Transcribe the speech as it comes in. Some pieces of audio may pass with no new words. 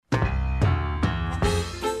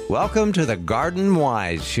Welcome to the Garden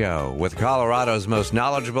Wise Show with Colorado's most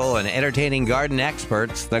knowledgeable and entertaining garden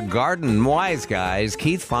experts, the Garden Wise Guys,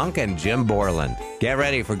 Keith Funk and Jim Borland. Get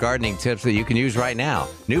ready for gardening tips that you can use right now.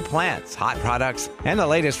 New plants, hot products, and the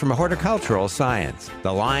latest from horticultural science.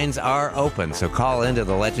 The lines are open, so call into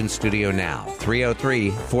the Legend Studio now.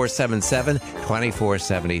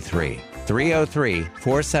 303-477-2473.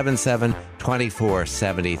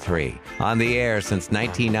 303-477-2473. On the air since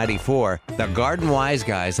 1994, the Garden Wise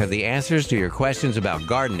Guys have the answers to your questions about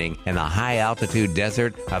gardening in the high-altitude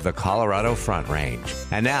desert of the Colorado Front Range.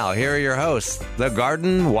 And now, here are your hosts, the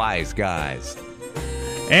Garden Wise Guys.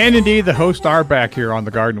 And indeed, the hosts are back here on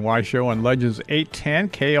the Garden Wise Show on Legends 810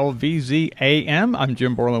 KLVZ AM. I'm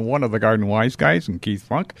Jim Borland, one of the Garden Wise Guys, and Keith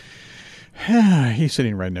Funk. He's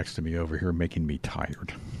sitting right next to me over here, making me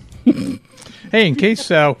tired. Hey, in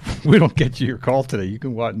case we don't get you your call today, you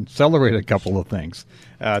can go out and celebrate a couple of things.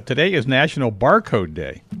 Today is National Barcode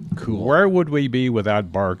Day. Cool. Where would we be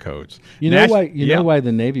without barcodes? You know why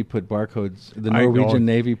the Navy put barcodes? The Norwegian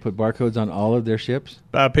Navy put barcodes on all of their ships.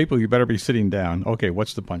 People, you better be sitting down. Okay,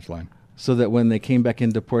 what's the punchline? So that when they came back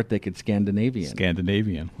into port, they could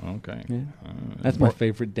Scandinavian. Okay. Yeah. That's my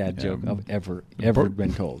favorite dad joke I've ever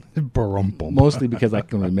been told. Barumpum. Mostly because I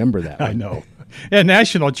can remember that one. I know. Yeah,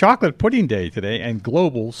 National Chocolate Pudding Day today and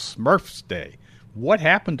Global Smurfs Day. What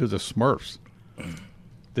happened to the Smurfs?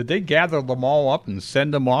 Did they gather them all up and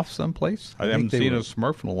send them off someplace? I haven't seen a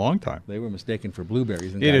Smurf in a long time. They were mistaken for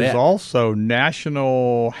blueberries. It is also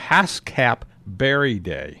National Haskap Berry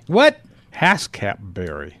Day. What? Haskap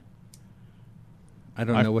berry. I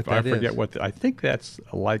don't know what that is. I forget what. I think that's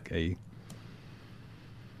like a.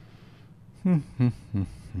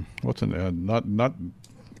 What's in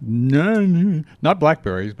not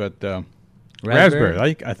blackberries, but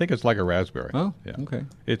raspberry. I think it's like a raspberry. Oh, yeah. Okay.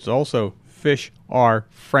 It's also fish are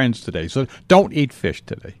friends today, so don't eat fish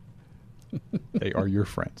today. They are your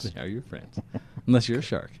friends. They are your friends, unless you're a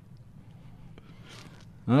shark.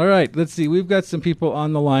 All right, let's see. We've got some people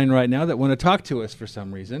on the line right now that want to talk to us for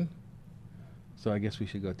some reason. So I guess we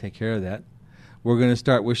should go take care of that. We're going to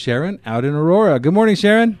start with Sharon out in Aurora. Good morning,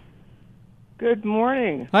 Sharon. Good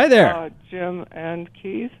morning. Hi there. Jim and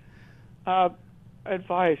Keith.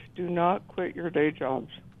 Advice, do not quit your day jobs.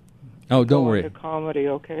 Oh, don't worry. Go into comedy,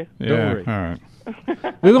 okay? Yeah, don't worry. All right.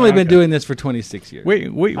 We've only been doing this for 26 years.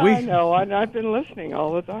 I know. I've been listening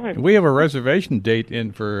all the time. We have a reservation date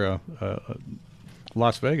in for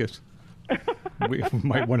Las Vegas. We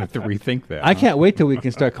might want to rethink that. I can't wait till we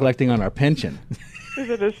can start collecting on our pension. Is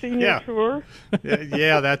it a senior tour?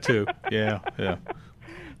 Yeah, that too. Yeah.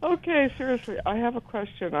 Okay, seriously, I have a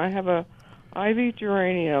question. I have a ivy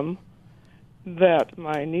geranium that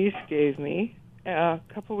my niece gave me a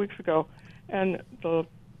couple weeks ago, and the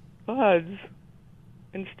buds,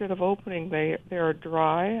 instead of opening, they are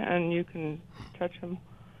dry, and you can touch them.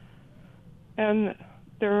 And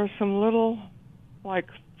there are some little, like,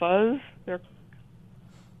 fuzz. They're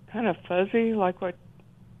kind of fuzzy, like what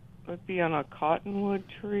would be on a cottonwood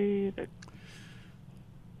tree.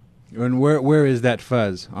 And where is that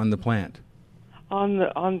fuzz on the plant? On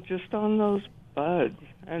those buds,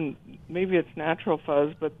 and maybe it's natural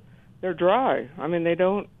fuzz, but they're dry. I mean, they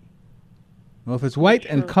don't. Well, if it's white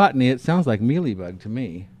and cottony, it sounds like mealybug to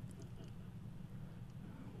me.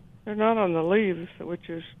 They're not on the leaves, which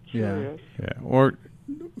is curious. Yeah. Or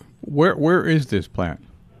where is this plant?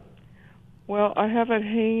 Well, I have it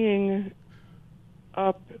hanging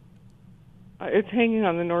up. It's hanging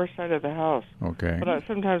on the north side of the house. Okay. But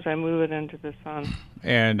sometimes I move it into the sun.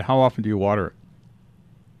 And how often do you water it?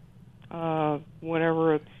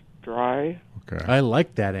 Whenever it's dry. Okay. I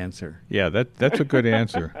like that answer. Yeah, that's a good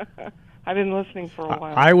answer. I've been listening for a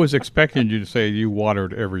while. I was expecting you to say you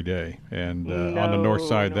watered every day, and on the north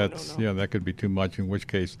side, that could be too much. In which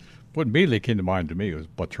case, what immediately came to mind to me was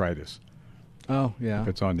botrytis. Oh yeah. If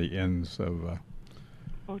it's on the ends of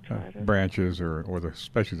branches or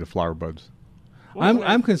especially the flower buds.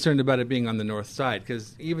 I'm concerned about it being on the north side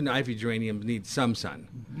because even ivy geraniums need some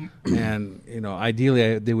sun, and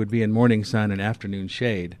ideally they would be in morning sun and afternoon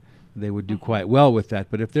shade. They would do quite well with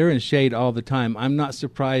that. But if they're in shade all the time, I'm not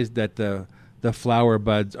surprised that the flower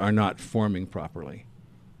buds are not forming properly.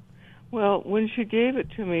 Well, when she gave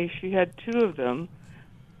it to me, she had two of them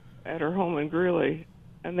at her home in Greeley,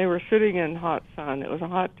 and they were sitting in hot sun. It was a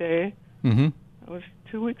hot day. Mm-hmm. It was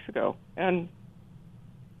 2 weeks ago, and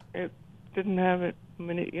it didn't have it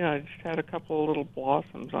many. It just had a couple of little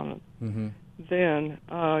blossoms on it. Mm-hmm. Then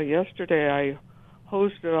yesterday I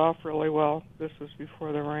hosed it off really well. This was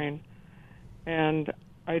before the rain, and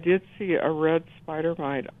I did see a red spider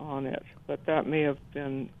mite on it, but that may have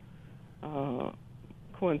been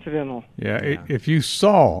coincidental. Yeah, if you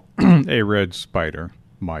saw a red spider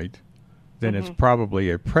mite, then it's probably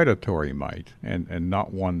a predatory mite and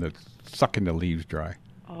not one that's sucking the leaves dry.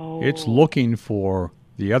 Oh. It's looking for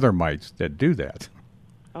the other mites that do that.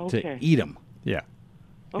 Okay. To eat them. Yeah.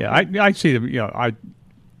 Okay. Yeah, I see them.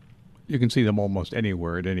 You can see them almost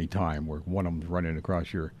anywhere at any time where one of them's running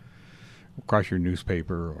across your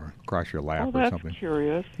newspaper or across your lap Oh, or that's something.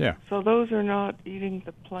 curious. Yeah. So those are not eating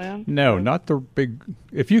the plants? No, not the big.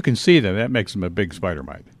 If you can see them, that makes them a big spider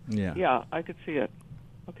mite. Yeah. Yeah, I could see it.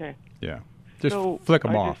 Okay. Yeah. Just So flick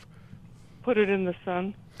them I off. just put it in the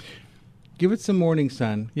sun? Give it some morning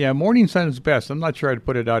sun. Yeah, morning sun is best. I'm not sure I'd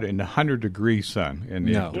put it out in the 100-degree sun in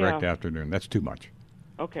the No. direct Yeah. afternoon. That's too much.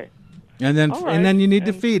 Okay. And then All right. and then you need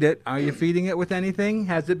to And- feed it. Are you feeding it with anything?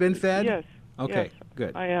 Has it been fed? Yes. Okay, yes,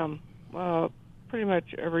 good. I am. Pretty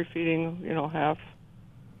much every feeding, half.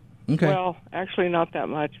 Okay. Well, actually not that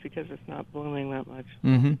much because it's not blooming that much.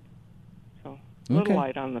 Mm-hmm. So a little Okay.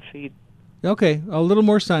 light on the feed. Okay. A little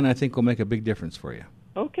more sun, I think, will make a big difference for you.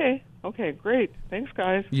 Okay. Okay, great. Thanks,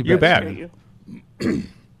 guys. You bet. Appreciate you.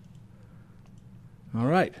 All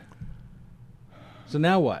right. So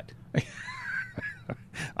now what?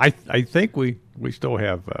 I think we still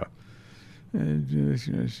have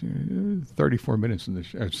 34 minutes in the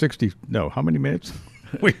show. 60. No, how many minutes?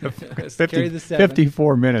 We have carry the 7.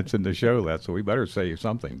 54 minutes in the show left, so we better say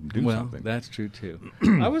something. Do Well, something. that's true too.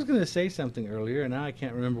 I was going to say something earlier, and now I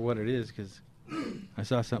can't remember what it is because I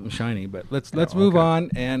saw something shiny. But let's move okay. on,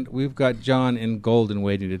 and we've got John in Golden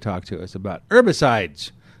waiting to talk to us about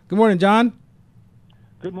herbicides. Good morning, John.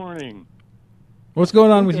 Good morning. What's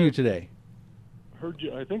going on with you today?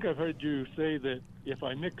 I think I've heard you say that if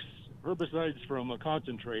I mix herbicides from a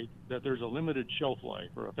concentrate, that there's a limited shelf life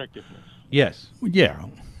or effectiveness. Yes. Yeah.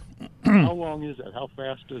 How long is that? How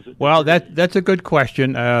fast does it? Well, that's a good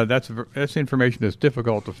question. That's information that's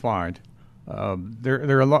difficult to find.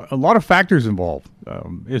 There are a lot of factors involved.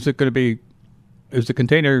 Is it going to be? Is the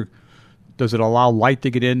container? Does it allow light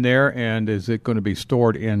to get in there? And is it going to be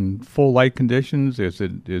stored in full light conditions? Is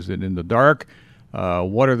it in the dark?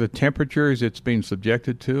 What are the temperatures it's being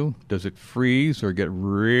subjected to? Does it freeze or get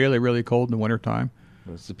really, really cold in the wintertime?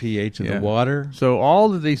 What's the pH of Yeah. the water? So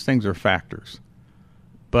all of these things are factors.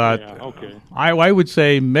 But Yeah, okay. I would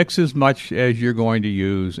say mix as much as you're going to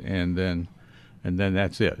use, and then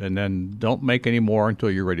that's it. And then don't make any more until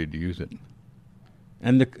you're ready to use it.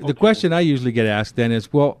 And the question I usually get asked then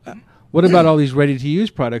is, well, what about all these ready-to-use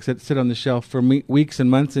products that sit on the shelf for weeks and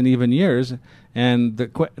months and even years? And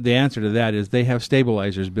the answer to that is they have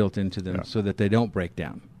stabilizers built into them so that they don't break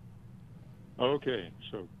down. Okay,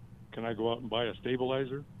 so can I go out and buy a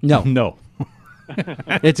stabilizer? No, No.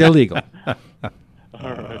 it's illegal. All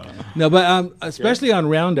right. No, but especially on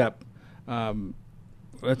Roundup,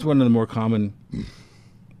 that's one of the more common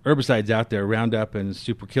herbicides out there. Roundup and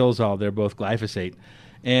Super Kills-All, they're both glyphosate.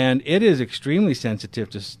 And it is extremely sensitive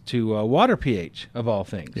to water pH, of all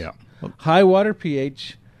things. Yeah. High water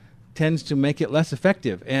pH tends to make it less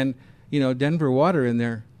effective. And, Denver Water, in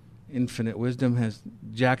their infinite wisdom, has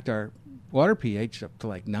jacked our water pH up to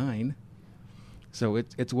like 9. So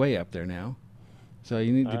it's way up there now. So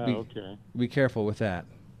you need to be careful with that.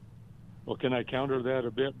 Well, can I counter that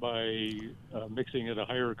a bit by mixing at a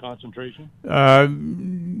higher concentration?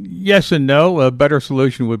 Yes and no. A better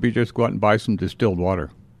solution would be just go out and buy some distilled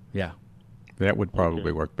water. Yeah. That would probably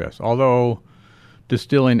Okay. work best. Although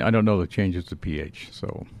distilling, I don't know, that changes the pH.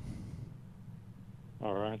 So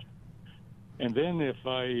All right. And then if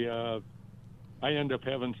I end up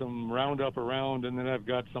having some Roundup around, and then I've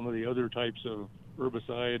got some of the other types of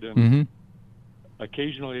herbicide, and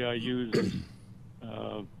occasionally I use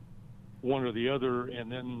one or the other,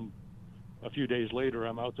 and then a few days later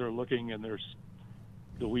I'm out there looking, and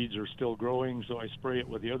the weeds are still growing, so I spray it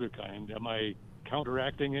with the other kind. Am I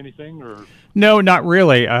counteracting anything, or? no, not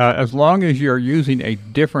really. As long as you're using a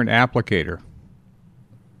different applicator.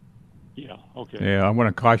 Yeah. Okay. Yeah, I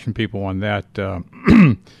want to caution people on that.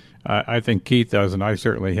 I think Keith does, and I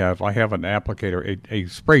certainly have. I have an applicator, a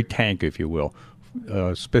spray tank, if you will,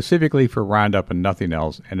 specifically for Roundup and nothing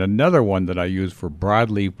else, and another one that I use for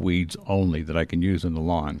broadleaf weeds only that I can use in the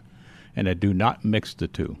lawn, and I do not mix the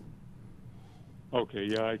two. Okay.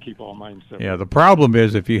 Yeah, I keep all mine separate. Yeah, the problem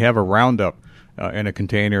is if you have a Roundup in a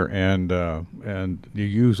container and you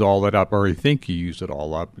use all that up, or you think you use it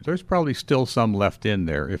all up, there's probably still some left in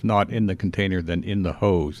there. If not in the container, then in the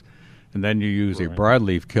hose. And then you use a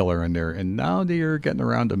broadleaf killer in there, and now you're getting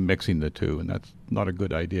around to mixing the two, and that's not a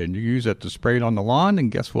good idea. And you use it to spray it on the lawn,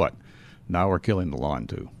 and guess what? Now we're killing the lawn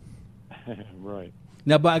too. Right.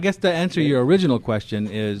 Now, but I guess to answer your original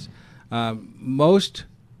question is most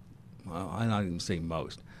well, I'm not even saying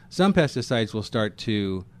most. Some pesticides will start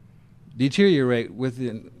to deteriorate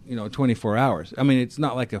within 24 hours. I mean, it's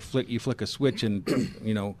not like you flick a switch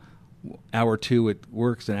and hour 2 it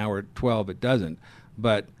works and hour 12 it doesn't.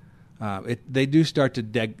 But they do start to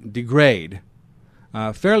degrade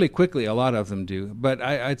fairly quickly. A lot of them do. But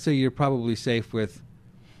I'd say you're probably safe with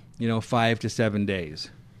 5 to 7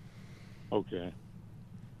 days. Okay.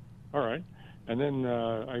 All right. And then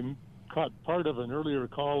I caught part of an earlier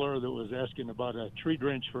caller that was asking about a tree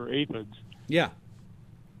drench for aphids. Yeah.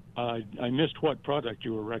 I missed what product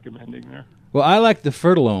you were recommending there. Well, I like the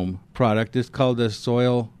Fertilome product. It's called the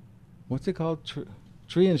soil. What's it called?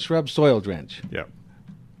 Tree and shrub soil drench. Yeah.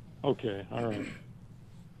 Okay. All right.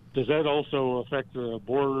 Does that also affect the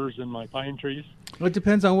borers in my pine trees? Well, it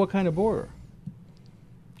depends on what kind of borer.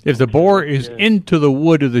 If the borer is into the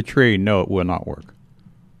wood of the tree, no, it will not work.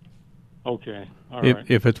 Okay. All right.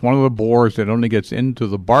 If it's one of the borers that only gets into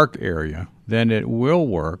the bark area, then it will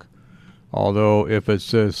work. Although if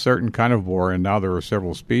it's a certain kind of borer, and now there are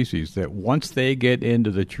several species, that once they get into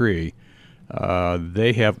the tree,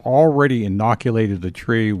 they have already inoculated the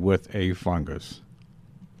tree with a fungus.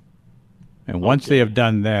 And once they have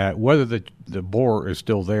done that, whether the borer is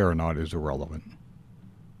still there or not is irrelevant.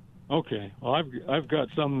 Okay. Well, I've got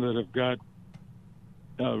some that have got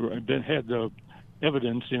had the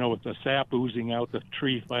evidence, with the sap oozing out the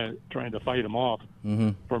tree, trying to fight them off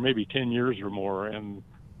for maybe 10 years or more, and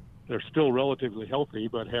they're still relatively healthy,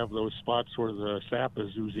 but have those spots where the sap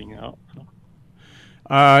is oozing out.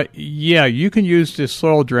 Yeah, you can use this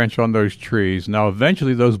soil drench on those trees. Now,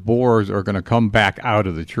 eventually, those borers are going to come back out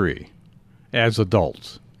of the tree as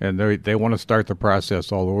adults, and they want to start the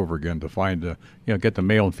process all over again to find get the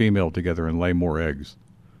male and female together and lay more eggs.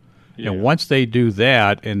 Yeah. And once they do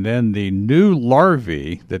that, and then the new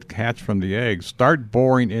larvae that hatch from the eggs start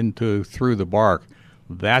boring through the bark,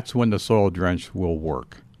 that's when the soil drench will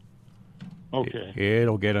work. Okay.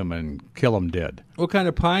 It'll get them and kill them dead. What kind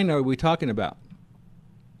of pine are we talking about?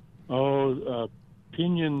 Oh,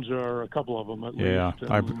 pinions are a couple of them at least. Yeah,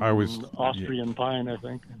 I was Austrian pine, I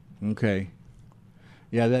think. Okay.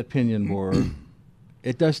 Yeah, that pinion borer,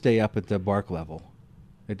 it does stay up at the bark level.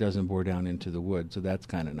 It doesn't bore down into the wood, so that's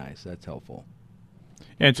kind of nice. That's helpful.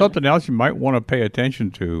 And something else you might want to pay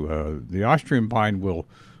attention to, the Austrian pine will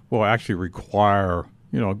actually require,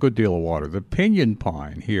 a good deal of water. The pinion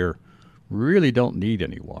pine here really don't need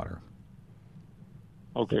any water.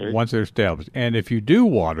 Okay. Once they're established. And if you do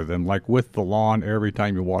water them, like with the lawn, every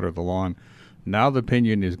time you water the lawn, now the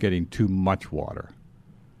pinion is getting too much water.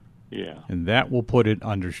 Yeah. And that will put it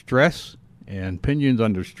under stress, and pinions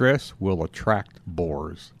under stress will attract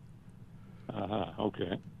borers.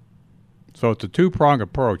 Okay. So it's a two-pronged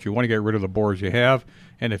approach. You want to get rid of the borers you have,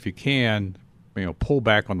 and if you can, pull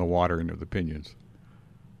back on the water into the pinions.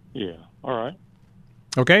 Yeah. All right.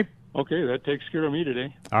 Okay? Okay, that takes care of me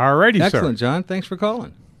today. All righty, sir. Excellent, John. Thanks for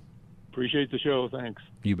calling. Appreciate the show. Thanks.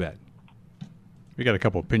 You bet. We got a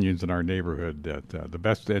couple of pinions in our neighborhood that the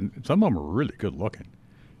best, and some of them are really good looking.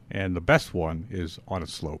 And the best one is on a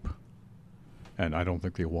slope. And I don't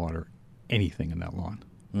think they water anything in that lawn.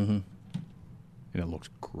 Mm-hmm. And it looks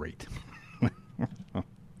great.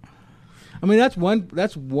 I mean, that's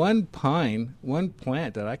one pine, one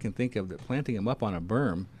plant that I can think of that planting them up on a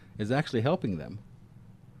berm is actually helping them.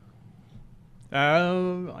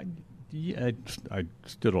 I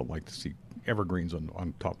still don't like to see evergreens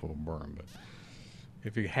on top of a berm, but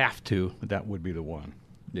if you have to, that would be the one.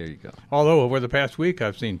 There you go. Although over the past week,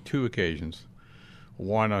 I've seen two occasions.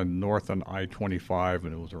 One north on I-25,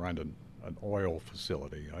 and it was around an oil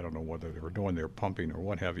facility. I don't know whether they were doing their pumping or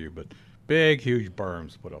what have you, but big, huge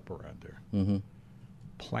berms put up around there. Mm-hmm.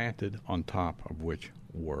 Planted on top of which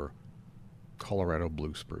were Colorado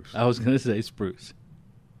blue spruce. I was going to say spruce.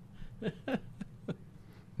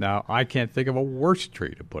 Now, I can't think of a worse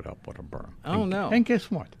tree to put up on a berm. Oh, no. And guess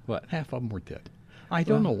what? What? Half of them were dead. I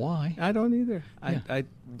don't know why. I don't either. Yeah.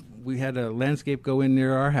 We had a landscape go in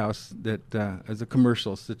near our house that is a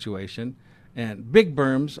commercial situation, and big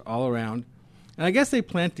berms all around. And I guess they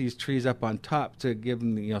plant these trees up on top to give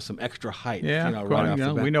them, some extra height. Yeah, right off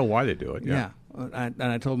the bat. we know why they do it. Yeah. And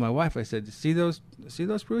I told my wife, I said, see those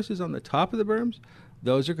spruces on the top of the berms?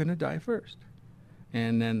 Those are going to die first.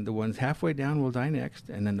 And then the ones halfway down will die next,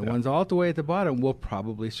 and then the ones all the way at the bottom will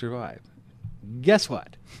probably survive. Guess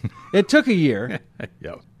what? It took a year.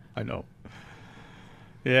 Yeah, I know.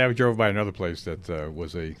 Yeah, we drove by another place that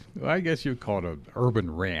was I guess you'd call it an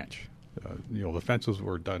urban ranch. The fences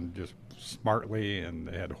were done just smartly, and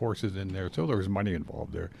they had horses in there, so there was money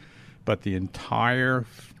involved there. But the entire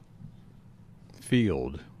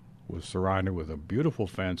field was surrounded with a beautiful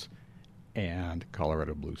fence and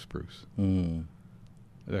Colorado blue spruce.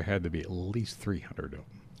 There had to be at least 300 of them.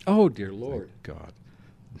 Oh, dear Lord. Thank God.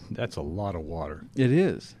 That's a lot of water. It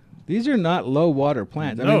is. These are not low water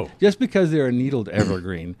plants. I No. mean, just because they're a needled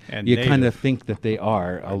evergreen, And you kind of native. think that they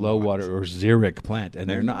are a low water or xeric plant, and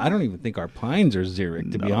they're not. I don't even think our pines are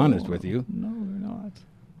xeric, to be honest with you. No, they're not.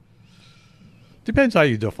 Depends how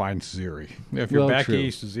you define xeric. If you're Well, back true.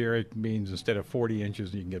 east, xeric means instead of 40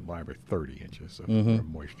 inches, you can get by with 30 inches of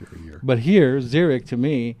moisture a year. But here, xeric to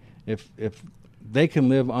me, if they can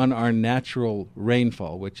live on our natural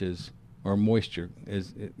rainfall, which is or moisture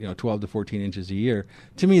is 12 to 14 inches a year,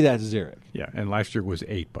 to me that's xeric. Yeah, and last year was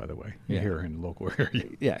 8, by the way, here in the local area.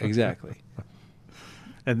 Yeah, exactly.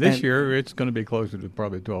 And this year, it's going to be closer to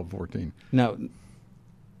probably 12, 14. Now,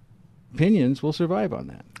 pinions will survive on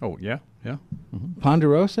that. Oh, yeah.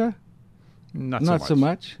 Ponderosa, Not so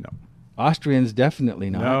much. No. Austrians,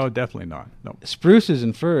 definitely not. No, definitely not. No. Spruces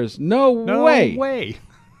and firs, no way.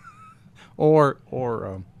 Or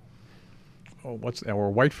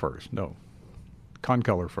white firs? No.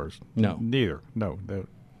 Concolor firs? No. Neither. No,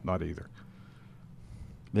 not either.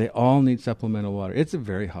 They all need supplemental water. It's a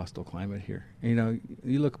very hostile climate here.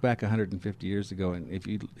 You look back 150 years ago, and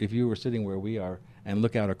if you were sitting where we are and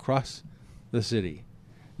look out across the city,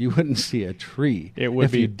 you wouldn't see a tree. It would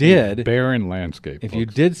if be you did, barren landscape. If you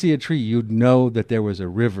folks. did see a tree, you'd know that there was a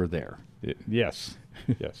river there. Yes.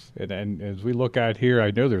 Yes. And as we look out here, I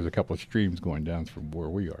know there's a couple of streams going down from where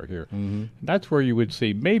we are here. Mm-hmm. That's where you would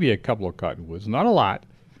see maybe a couple of cottonwoods, not a lot,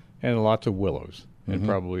 and lots of willows, and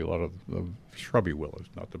probably a lot of shrubby willows,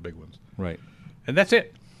 not the big ones. Right. And that's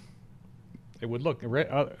it. It would look,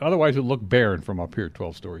 otherwise it would look barren from up here,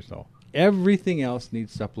 12 stories tall. Everything else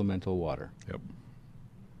needs supplemental water. Yep.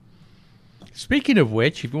 Speaking of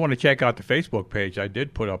which, if you want to check out the Facebook page, I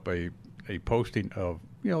did put up a posting of,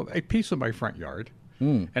 a piece of my front yard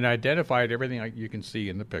and identified everything you can see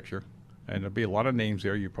in the picture. And there'll be a lot of names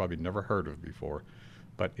there you probably never heard of before.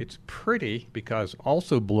 But it's pretty because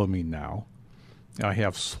also blooming now, I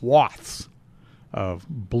have swaths of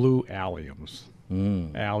blue alliums.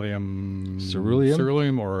 Allium,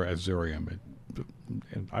 ceruleum or azurium.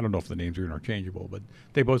 And I don't know if the names are interchangeable, but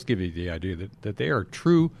they both give you the idea that they are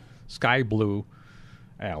true sky blue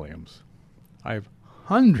alliums. I have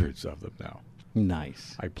hundreds of them now.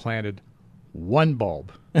 Nice. I planted one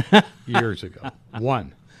bulb years ago.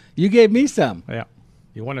 One. You gave me some. Yeah.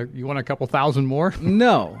 You want a couple thousand more?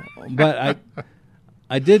 No, but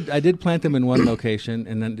I did plant them in one location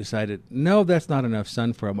and then decided, no, that's not enough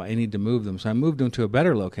sun for them. I need to move them. So I moved them to a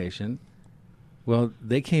better location. Well,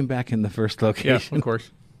 they came back in the first location. Yeah, of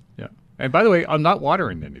course. Yeah. And by the way, I'm not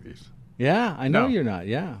watering any of these. Yeah, I know No. you're not.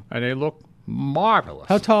 Yeah. And they look marvelous.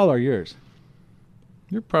 How tall are yours?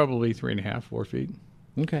 You're probably 3.5, 4 feet.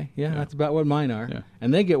 Okay. Yeah, that's about what mine are. Yeah.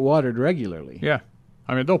 And they get watered regularly. Yeah.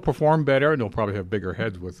 I mean, they'll perform better and they'll probably have bigger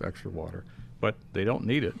heads with extra water, but they don't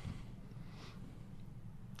need it.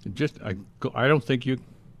 I don't think you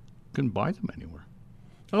can buy them anywhere.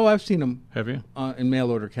 Oh, I've seen them Have you? in mail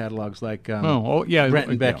order catalogs like Yeah. Brent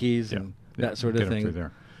and yeah, Becky's yeah, and yeah, that sort get of 'em thing. through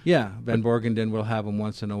there. Yeah, Van Borgenden will have them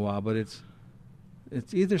once in a while, but it's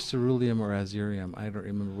either ceruleum or azurium. I don't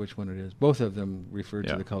remember which one it is. Both of them refer to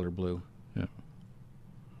Yeah. the color blue. Yeah.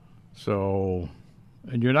 So,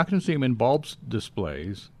 and you're not going to see them in bulbs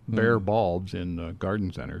displays, bare bulbs in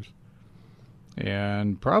garden centers,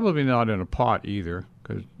 and probably not in a pot either,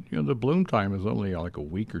 because the bloom time is only like a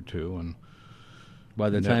week or two, and By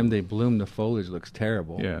the No. time they bloom, the foliage looks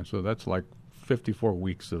terrible. yeah, so that's like 54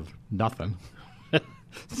 weeks of nothing.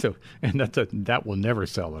 So, and that will never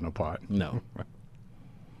sell in a pot. No.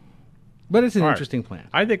 But it's an All right. interesting plant.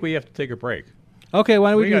 I think we have to take a break. Okay,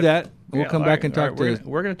 why don't we do got- that? We'll Yeah, come all back right, and all talk right, to...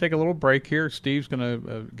 We're going to take a little break here. Steve's going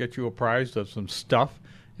to get you apprised of some stuff,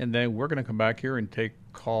 and then we're going to come back here and take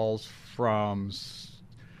calls from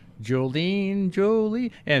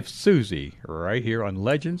Jolie, and Susie right here on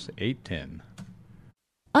Legends 810.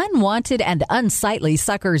 Unwanted and unsightly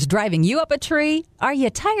suckers driving you up a tree? Are you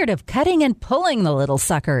tired of cutting and pulling the little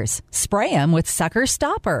suckers? Spray them with Sucker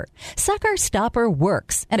Stopper. Sucker Stopper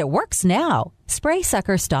works, and it works now. Spray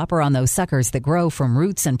Sucker Stopper on those suckers that grow from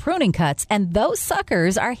roots and pruning cuts, and those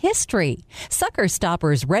suckers are history. Sucker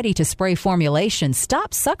Stopper's ready-to-spray formulation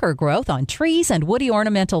stops sucker growth on trees and woody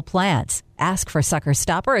ornamental plants. Ask for Sucker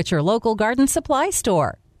Stopper at your local garden supply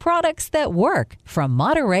store. Products that work from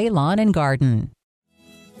Monterey Lawn and Garden.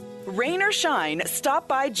 Rain or shine, stop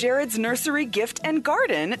by Jared's Nursery Gift and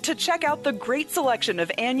Garden to check out the great selection of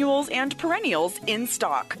annuals and perennials in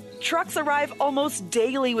stock. Trucks arrive almost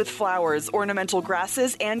daily with flowers, ornamental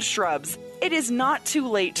grasses, and shrubs. It is not too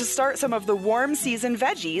late to start some of the warm season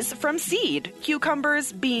veggies from seed.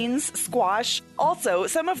 Cucumbers, beans, squash, also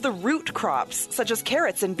some of the root crops, such as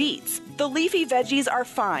carrots and beets. The leafy veggies are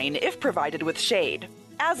fine if provided with shade.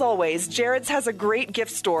 As always, Jared's has a great gift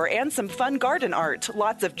store and some fun garden art.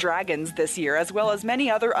 Lots of dragons this year, as well as many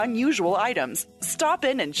other unusual items. Stop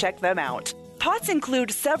in and check them out. Pots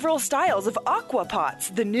include several styles of aqua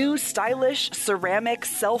pots, the new stylish ceramic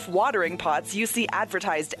self-watering pots you see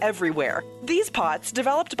advertised everywhere. These pots,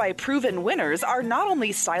 developed by proven winners, are not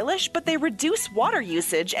only stylish, but they reduce water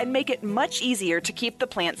usage and make it much easier to keep the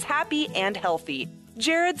plants happy and healthy.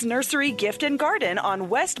 Jared's Nursery Gift and Garden on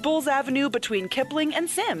West Bulls Avenue between Kipling and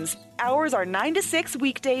Sims. Hours are 9 to 6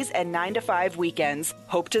 weekdays and 9 to 5 weekends.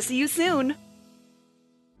 Hope to see you soon.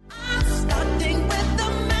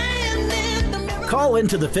 Call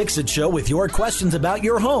into the Fix-It Show with your questions about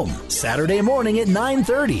your home. Saturday morning at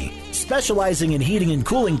 9:30. Specializing in heating and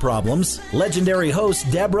cooling problems, legendary hosts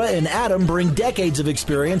Deborah and Adam bring decades of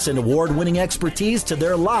experience and award-winning expertise to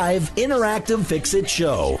their live, interactive Fix-It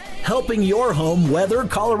Show, helping your home weather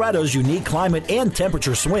Colorado's unique climate and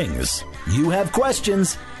temperature swings. You have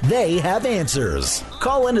questions, they have answers.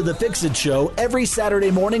 Call into the Fix-It Show every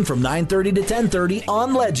Saturday morning from 9:30 to 10:30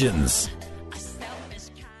 on Legends.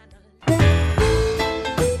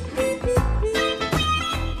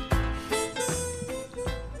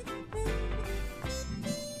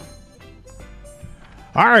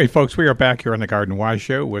 All right, folks, we are back here on the Garden Wise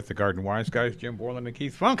Show with the Garden Wise guys, Jim Borland and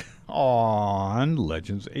Keith Funk, on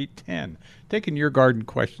Legends 810. Taking your garden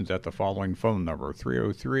questions at the following phone number,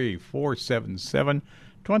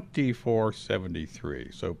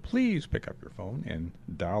 303-477-2473. So please pick up your phone and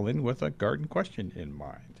dial in with a garden question in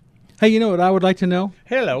mind. Hey, you know what I would like to know?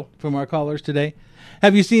 Hello. From our callers today.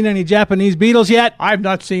 Have you seen any Japanese beetles yet? I've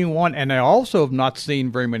not seen one, and I also have not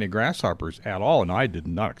seen very many grasshoppers at all, and I did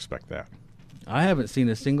not expect that. I haven't seen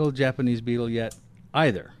a single Japanese beetle yet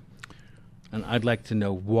either. And I'd like to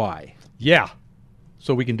know why. Yeah.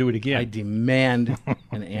 So we can do it again. I demand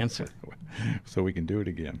an answer. So we can do it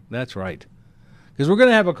again. That's right. Because we're going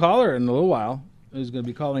to have a caller in a little while who's going to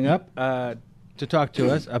be calling up to talk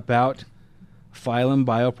to us about Phylum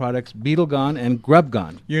Bioproducts Beetle Gone and Grub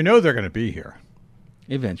Gone. You know they're going to be here.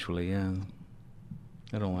 Eventually, yeah.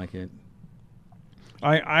 I don't like it.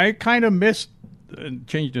 I kind of missed,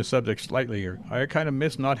 changing the subject slightly here, I kind of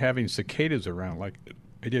miss not having cicadas around like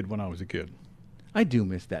I did when I was a kid. I do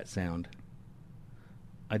miss that sound.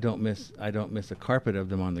 I don't miss a carpet of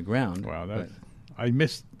them on the ground. Wow, I'd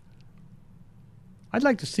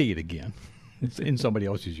like to see it again. It's in somebody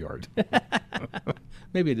else's yard.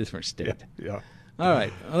 Maybe a different state. Yeah. All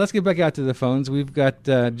right, let's get back out to the phones. We've got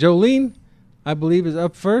Jolene, I believe, is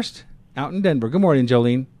up first, out in Denver. Good morning,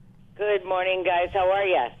 Jolene. Good morning, guys. How are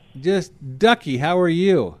you? Just ducky. How are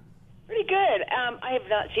you? Pretty good. I have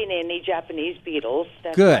not seen any Japanese beetles.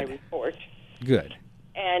 That's Good. my report. Good.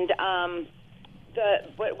 And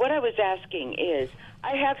what I was asking is,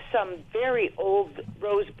 I have some very old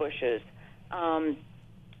rose bushes, and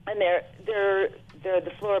they're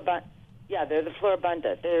the floribunda. Yeah, they're the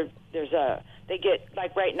floribunda. They get,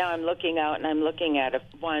 like right now I'm looking out and I'm looking at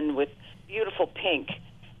one with beautiful pink,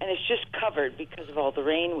 and it's just covered because of all the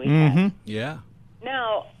rain we've had. Yeah.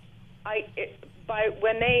 Now, I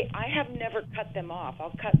have never cut them off.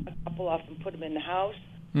 I'll cut a couple off and put them in the house.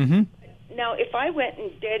 Mm-hmm. Now, if I went and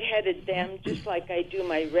deadheaded them just like I do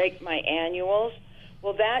my annuals,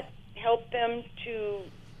 will that help them to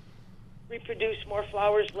reproduce more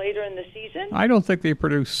flowers later in the season? I don't think they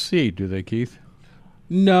produce seed, do they, Keith?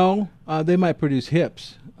 No, they might produce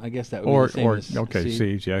hips. I guess that would be the same as seed.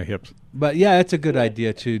 Seeds, yeah, hips. But yeah, it's a good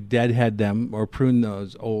idea to deadhead them or prune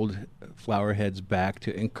those old flower heads back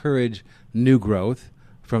to encourage new growth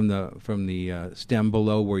from the stem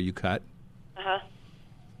below where you cut. Uh-huh.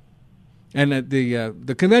 And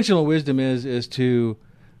the conventional wisdom is to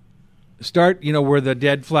start, where the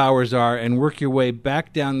dead flowers are, and work your way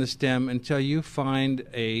back down the stem until you find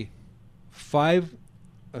a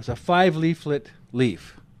 5-leaflet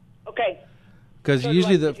leaf. Okay. Because so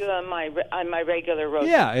usually like on my regular rose.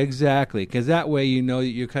 Yeah, exactly. Because that way you know that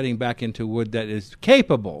you're cutting back into wood that is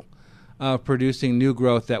capable of producing new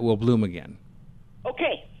growth that will bloom again.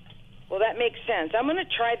 Okay. Well, that makes sense. I'm going to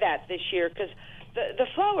try that this year because the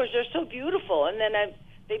flowers are so beautiful, and then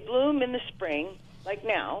they bloom in the spring, like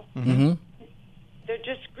now. Mm-hmm. They're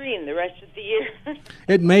just green the rest of the year.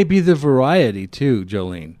 It may be the variety too,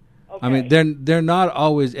 Jolene. Okay. I mean, they're not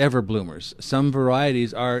always ever bloomers. Some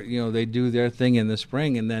varieties are, they do their thing in the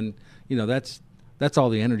spring, and then that's all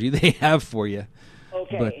the energy they have for you.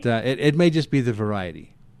 Okay. But it may just be the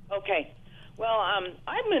variety. Okay. Well, Well,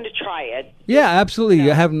 I'm going to try it. Yeah, absolutely.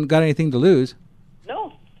 You haven't got anything to lose.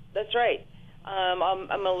 No, that's right. I'm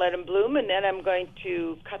going to let them bloom, and then I'm going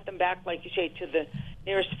to cut them back, like you say, to the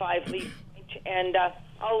nearest 5-leaf point, and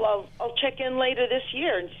I'll check in later this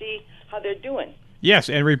year and see how they're doing. Yes,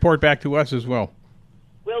 and report back to us as well.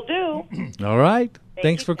 Will do. All right.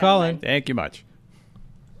 Thanks for calling. Thank you much.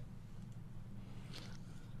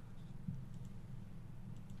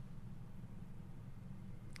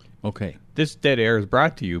 Okay. This dead air is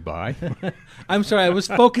brought to you by... I'm sorry, I was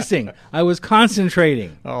focusing. I was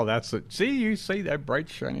concentrating. Oh, that's it. See, you see that bright,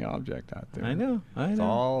 shiny object out there. I know. It's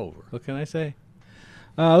all over. What can I say?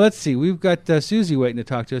 Let's see. We've got Susie waiting to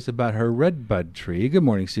talk to us about her redbud tree. Good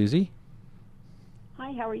morning, Susie.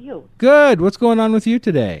 Hi, how are you? Good. What's going on with you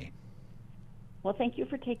today? Well, thank you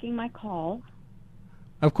for taking my call.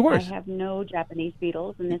 Of course. I have no Japanese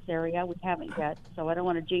beetles in this area. We haven't yet, so I don't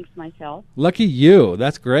want to jinx myself. Lucky you.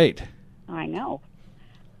 That's great. I know.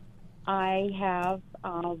 I have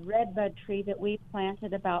a redbud tree that we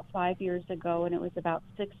planted about 5 years ago, and it was about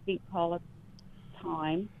 6 feet tall at the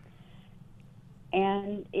time.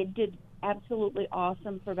 And it did absolutely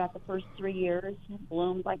awesome for about the first 3 years. It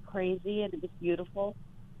bloomed like crazy, and it was beautiful.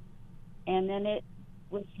 And then it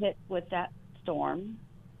was hit with that storm,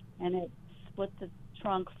 and it split the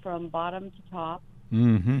trunk from bottom to top.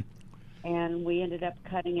 Mm-hmm. And we ended up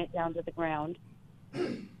cutting it down to the ground.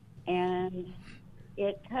 And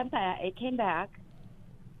it came back,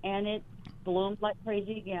 and it bloomed like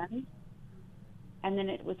crazy again. And then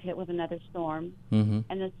it was hit with another storm. Mm-hmm.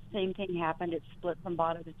 And the same thing happened. It split from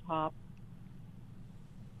bottom to top.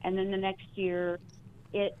 And then the next year,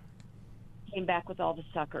 it came back with all the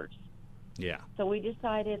suckers. Yeah. So we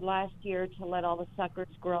decided last year to let all the suckers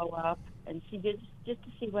grow up and see just to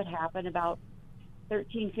see what happened. About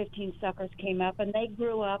 13, 15 suckers came up, and they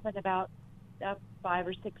grew up at about 5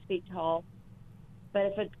 or 6 feet tall. But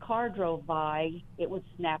if a car drove by, it would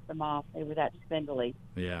snap them off. They were that spindly.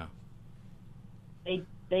 Yeah.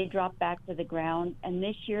 They dropped back to the ground, and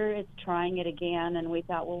this year it's trying it again, and we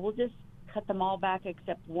thought, well, we'll just cut them all back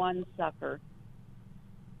except one sucker.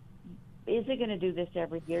 Is it going to do this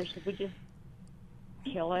every year? Should we just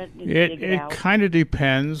kill it and dig it out? It kind of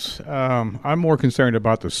depends. I'm more concerned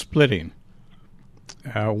about the splitting.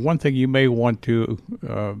 One thing you may want to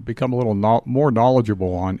become a little more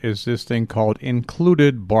knowledgeable on is this thing called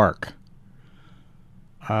included bark.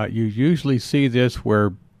 You usually see this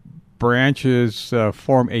where branches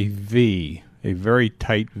form a V, a very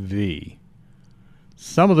tight V.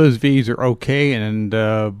 Some of those V's are okay, and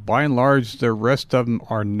by and large, the rest of them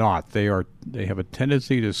are not. They have a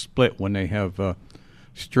tendency to split when they have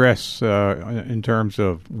stress in terms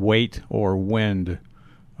of weight or wind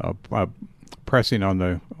pressing on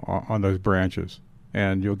those branches,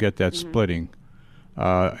 and you'll get that splitting.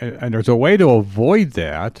 And there's a way to avoid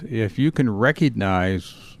that if you can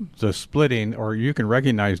recognize the splitting, or you can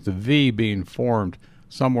recognize the V being formed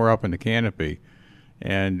somewhere up in the canopy.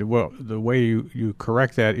 And well, the way you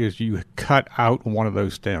correct that is you cut out one of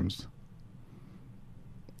those stems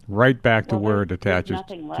right back to where it attaches There's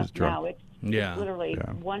nothing to left the trunk. now. It's literally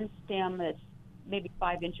one stem that's maybe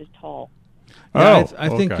 5 inches tall. Yeah, I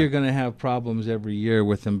think you're going to have problems every year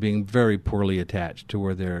with them being very poorly attached to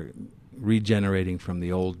where they're regenerating from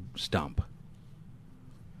the old stump.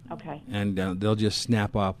 Okay. And they'll just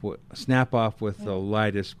snap off with the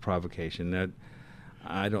lightest provocation. That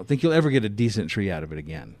I don't think you'll ever get a decent tree out of it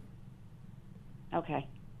again. Okay.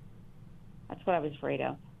 That's what I was afraid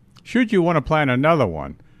of. Should you want to plant another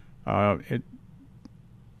one,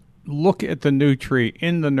 look at the new tree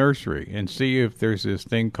in the nursery and see if there's this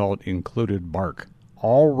thing called included bark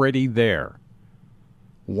already there.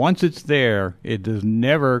 Once it's there, it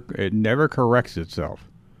never corrects itself.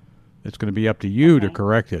 It's going to be up to you to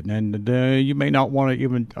correct it, and you may not want to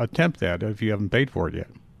even attempt that if you haven't paid for it yet.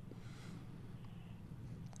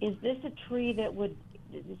 Is this a tree that would...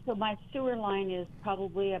 So my sewer line is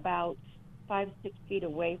probably about 5-6 feet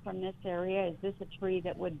away from this area. Is this a tree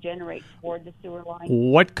that would generate toward the sewer line?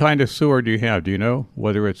 What kind of sewer do you have? Do you know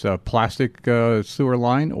whether it's a plastic sewer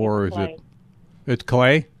line or is it? It's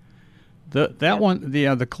clay.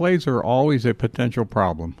 The clays are always a potential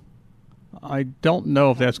problem. I don't know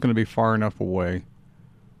if that's going to be far enough away.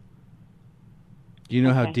 Do you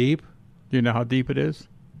know how deep? Do you know how deep it is?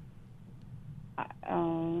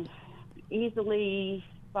 Easily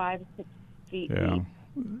 5-6 feet deep.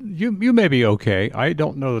 You may be okay. I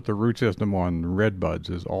don't know that the root system on redbuds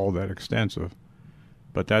is all that extensive,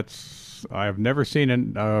 but I've never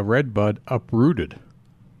seen a redbud uprooted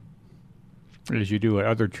as you do at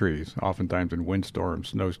other trees. Oftentimes in windstorms,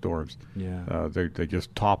 snowstorms, they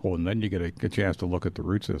just topple, and then you get a chance to look at the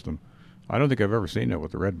root system. I don't think I've ever seen it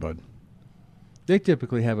with the redbud. They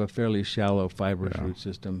typically have a fairly shallow fibrous root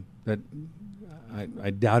system that I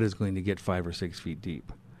doubt is going to get 5 or 6 feet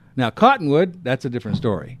deep. Now, cottonwood, that's a different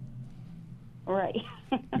story. Right.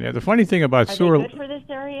 Yeah, the funny thing about Are sewer... they good for this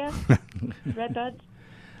area? Redbuds?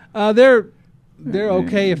 They're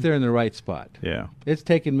okay if they're in the right spot. Yeah. It's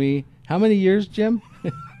taken me, how many years, Jim?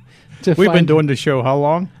 We've been doing the show how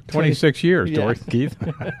long? 26 years, Yeah. Keith.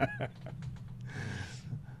 Maybe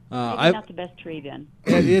not the best tree then.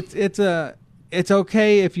 It's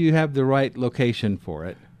okay if you have the right location for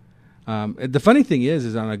it. The funny thing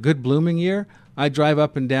is on a good blooming year, I drive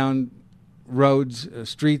up and down roads,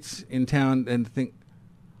 streets in town, and think,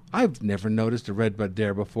 I've never noticed a redbud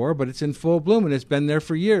there before, but it's in full bloom and it's been there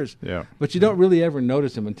for years. Yeah. But you don't really ever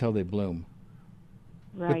notice them until they bloom.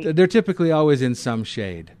 Right. But they're typically always in some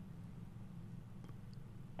shade.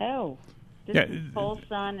 Oh. This is full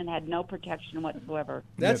sun and had no protection whatsoever.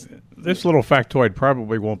 This little factoid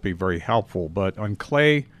probably won't be very helpful, but on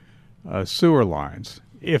clay sewer lines,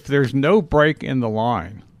 if there's no break in the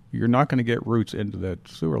line, you're not going to get roots into that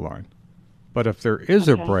sewer line. But if there is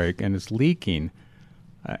a break and it's leaking,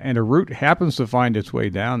 and a root happens to find its way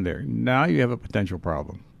down there, now you have a potential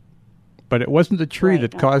problem. But it wasn't the tree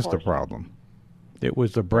that caused the problem. It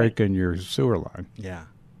was the break in your sewer line. Yeah.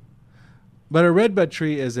 But a redbud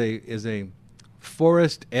tree is a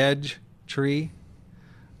forest edge tree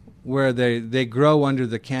where they grow under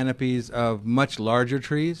the canopies of much larger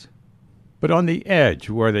trees. But on the edge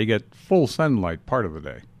where they get full sunlight part of the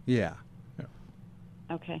day. Yeah.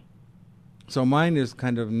 Okay. So mine is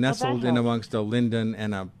kind of nestled in helps. amongst a linden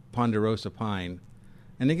and a ponderosa pine.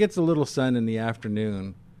 And it gets a little sun in the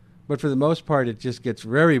afternoon. But for the most part, it just gets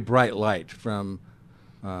very bright light from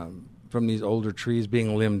these older trees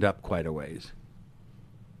being limbed up quite a ways.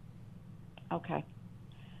 Okay.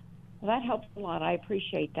 Well, that helps a lot. I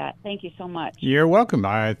appreciate that. Thank you so much. You're welcome.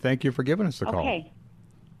 I thank you for giving us the call. Okay.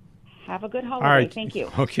 Have a good holiday. All right. Thank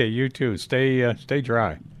you. Okay, you too. Stay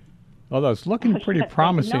dry. Although it's looking pretty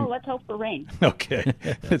promising. No, let's hope for rain. Okay.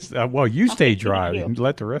 Well, you stay dry you. and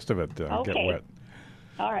let the rest of it get Okay. wet.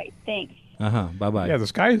 All right. Thanks. Bye-bye. Yeah, the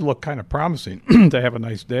skies look kind of promising to have a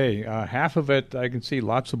nice day. Half of it, I can see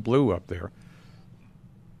lots of blue up there.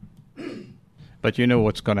 But you know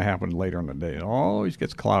what's going to happen later in the day. It always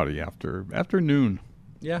gets cloudy after noon.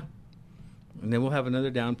 Yeah. And then we'll have another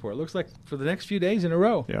downpour. It looks like for the next few days in a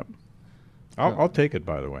row. Yep. I'll take it,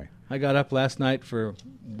 by the way. I got up last night for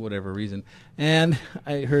whatever reason, and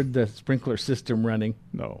I heard the sprinkler system running.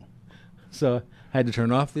 No. So I had to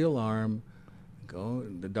turn off the alarm,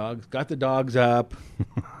 got the dogs up,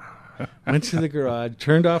 went to the garage,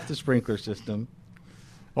 turned off the sprinkler system.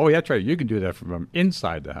 Oh, yeah, that's right. You can do that from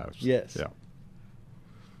inside the house. Yes. Yeah.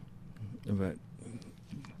 But,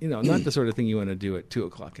 not the sort of thing you want to do at 2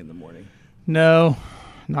 o'clock in the morning. No,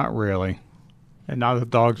 not really. And now the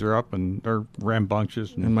dogs are up and they're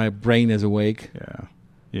rambunctious. And my brain is awake. Yeah.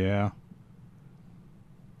 Yeah.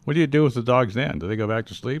 What do you do with the dogs then? Do they go back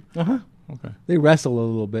to sleep? Uh-huh. Okay. They wrestle a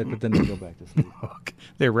little bit, but then they go back to sleep. Okay.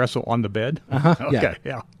 They wrestle on the bed? Uh-huh. Okay,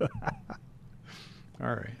 yeah.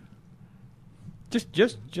 All right.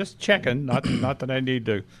 Just checking. Not that I need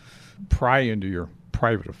to pry into your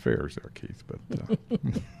private affairs there, Keith. But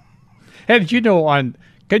hey, did you know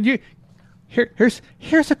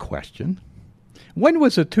here's a question. When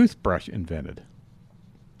was a toothbrush invented?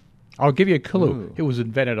 I'll give you a clue. Ooh. It was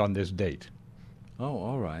invented on this date. Oh,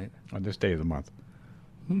 all right. On this day of the month.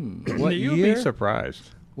 What You'll year? be surprised.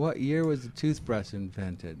 What year was the toothbrush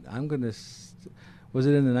invented? I'm going to... Was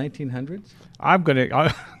it in the 1900s? I'm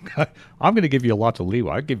gonna give you lots of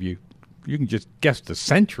leeway. You can just guess the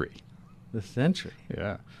century. The century?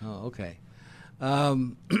 Yeah. Oh, okay.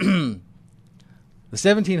 The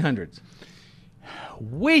 1700s.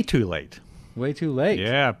 Way too late. Way too late.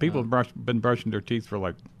 Yeah, people have been brushing their teeth for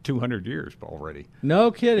like 200 years already.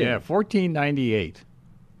 No kidding. Yeah, 1498.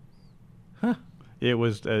 Huh. It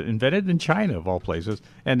was invented in China, of all places,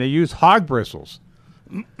 and they used hog bristles.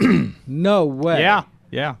 No way.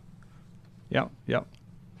 Yeah.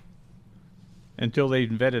 Until they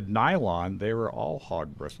invented nylon, they were all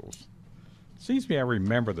hog bristles. Seems to me I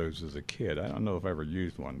remember those as a kid. I don't know if I ever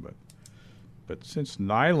used one, but since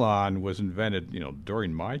nylon was invented,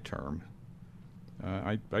 during my term,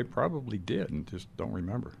 I probably did and just don't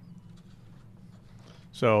remember.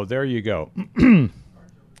 So there you go.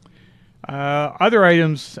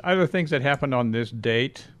 Other things that happened on this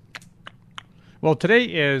date. Well, today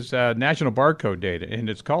is National Barcode Day, and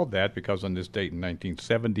it's called that because on this date in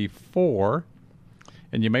 1974,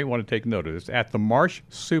 and you may want to take note of this, at the Marsh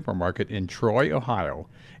Supermarket in Troy, Ohio,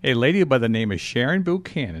 a lady by the name of Sharon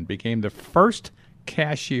Buchanan became the first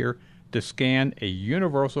cashier to scan a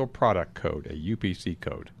Universal Product Code, a UPC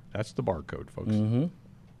code. That's the barcode, folks. Mm-hmm.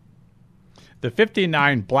 The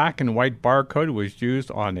 59 black and white barcode was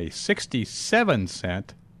used on a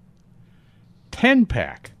 67-cent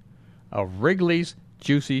 10-pack of Wrigley's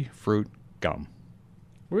Juicy Fruit Gum.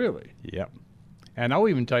 Really? Yep. And I'll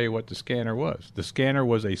even tell you what the scanner was. The scanner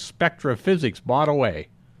was a Spectra Physics Model A.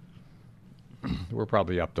 We're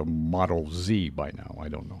probably up to Model Z by now. I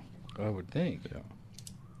don't know. I would think. Yeah.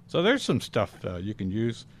 So there's some stuff you can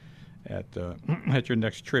use at your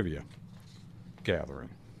next trivia gathering.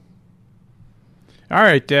 All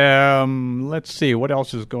right. Let's see. What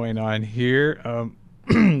else is going on here? A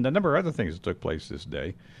number of other things that took place this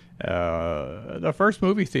day. The first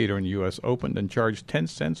movie theater in the U.S. opened and charged 10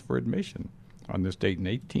 cents for admission on this date in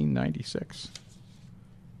 1896.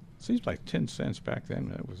 Seems like 10 cents back then.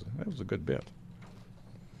 That was a good bit.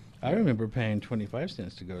 I remember paying 25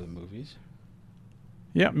 cents to go to the movies.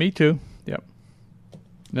 Yeah, me too. Yep.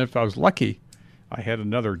 And if I was lucky, I had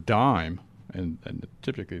another dime, and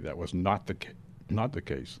typically that was not the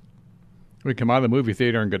case. We'd come out of the movie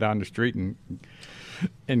theater and go down the street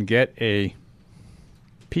and get a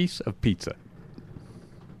piece of pizza.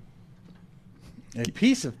 A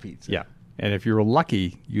piece of pizza? Yeah. And if you were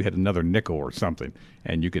lucky, you had another nickel or something,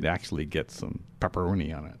 and you could actually get some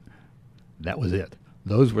pepperoni on it. That was it.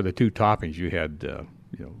 Those were the two toppings. You had, the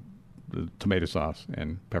tomato sauce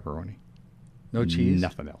and pepperoni. No cheese?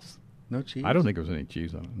 Nothing else. No cheese? I don't think there was any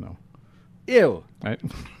cheese on it, no. Ew.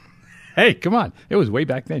 Hey, come on. It was way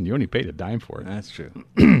back then. You only paid a dime for it. That's true.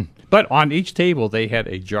 But on each table, they had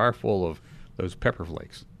a jar full of those pepper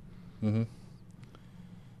flakes. Mm-hmm.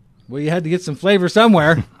 Well, you had to get some flavor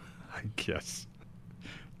somewhere. I guess.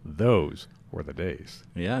 Those were the days.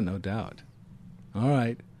 Yeah, no doubt. All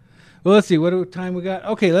right. Well, let's see. What time we got?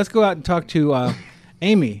 Okay, let's go out and talk to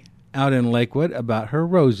Amy out in Lakewood about her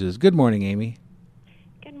roses. Good morning, Amy.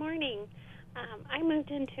 Good morning. I moved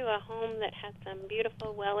into a home that had some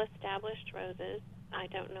beautiful, well-established roses. I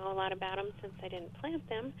don't know a lot about them since I didn't plant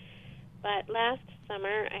them. But last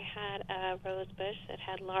summer, I had a rose bush that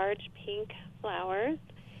had large pink flowers.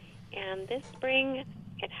 And this spring,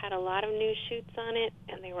 it had a lot of new shoots on it,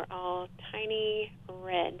 and they were all tiny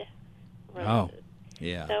red roses. Oh,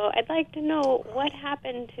 yeah. So I'd like to know what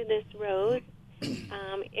happened to this rose.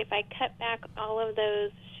 If I cut back all of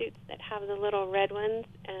those shoots that have the little red ones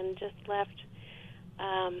and just left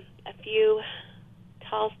a few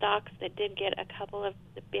tall stalks that did get a couple of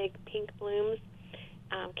the big pink blooms,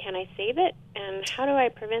 can I save it? And how do I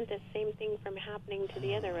prevent this same thing from happening to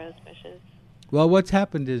the other rose bushes? Well, what's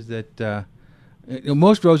happened is that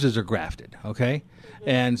most roses are grafted, okay? Mm-hmm.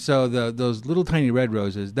 And so those little tiny red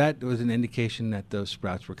roses, that was an indication that those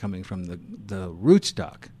sprouts were coming from the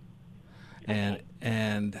rootstock. Okay.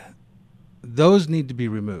 And those need to be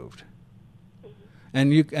removed.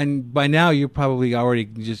 Mm-hmm. And by now you probably already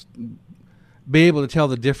just be able to tell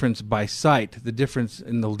the difference by sight, the difference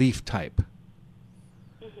in the leaf type.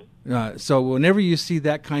 Mm-hmm. So whenever you see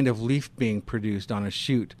that kind of leaf being produced on a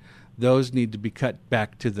shoot, those need to be cut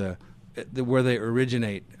back to the where they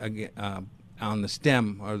originate on the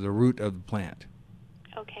stem or the root of the plant.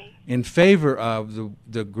 Okay. In favor of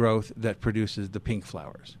the growth that produces the pink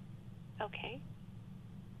flowers. Okay.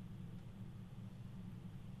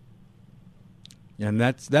 And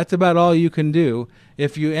that's about all you can do.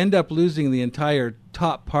 If you end up losing the entire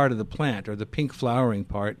top part of the plant or the pink flowering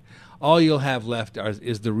part, all you'll have left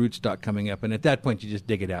is the rootstock coming up, and at that point you just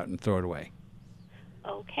dig it out and throw it away.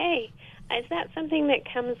 Okay. Is that something that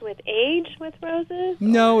comes with age with roses?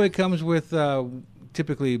 No, it comes with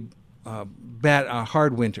typically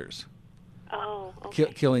hard winters. Oh, okay.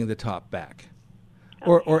 Killing the top back.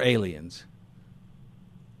 Okay. Or aliens.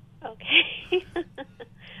 Okay.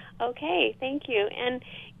 Okay, thank you. And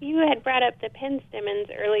you had brought up the penstemons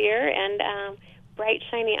earlier and bright,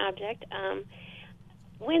 shiny object.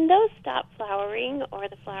 When those stop flowering or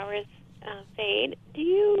the flowers fade, do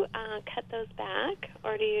you cut those back,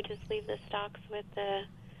 or do you just leave the stalks with the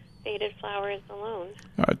faded flowers alone?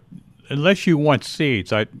 Unless you want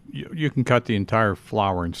seeds, you can cut the entire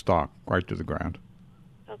flower and stalk right to the ground.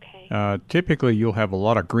 Okay. Typically, you'll have a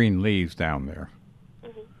lot of green leaves down there,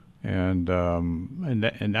 mm-hmm.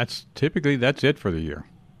 and that's typically that's it for the year.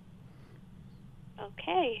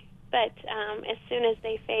 Okay, but as soon as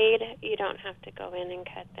they fade, you don't have to go in and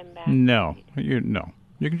cut them back. No.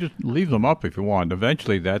 You can just leave them up if you want.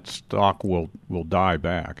 Eventually, that stalk will die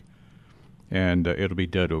back, and it'll be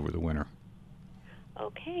dead over the winter.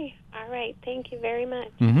 Okay. All right. Thank you very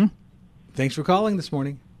much. Mm-hmm. Thanks for calling this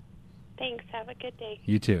morning. Thanks. Have a good day.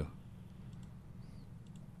 You too.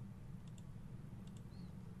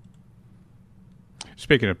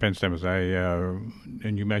 Speaking of penstemons,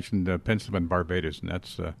 and you mentioned penstemon barbatus, and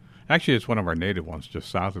that's actually it's one of our native ones just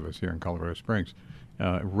south of us here in Colorado Springs.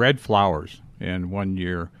 Red flowers, and one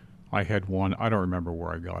year I had one. I don't remember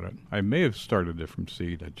where I got it. I may have started it from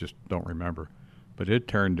seed. I just don't remember. But it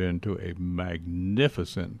turned into a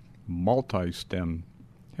magnificent multi-stem,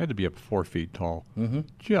 had to be up 4 feet tall,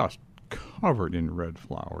 just covered in red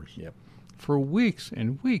flowers. Yep. For weeks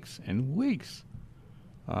and weeks and weeks.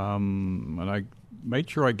 And I made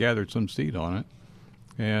sure I gathered some seed on it.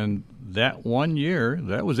 And that one year,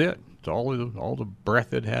 that was it. It's all the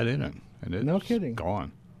breath it had in it. And it's No kidding.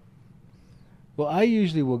 Gone. Well, I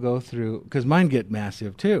usually will go through, because mine get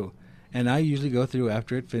massive too, and I usually go through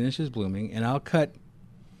after it finishes blooming, and I'll cut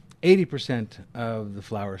 80% of the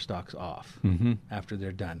flower stalks off after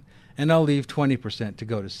they're done. And I'll leave 20% to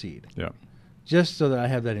go to seed. Yeah. Just so that I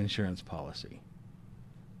have that insurance policy.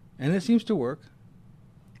 And it seems to work.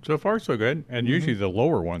 So far, so good. And usually the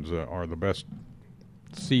lower ones are the best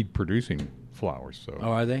seed-producing flowers. So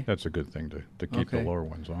Oh, are they? That's a good thing to keep the lower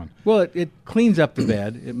ones on. Well, it cleans up the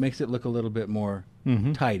bed. It makes it look a little bit more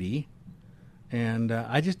tidy. And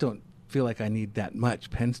I just don't feel like I need that much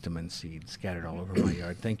penstemon seed scattered all over my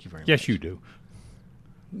yard. Thank you very much. Yes, you do.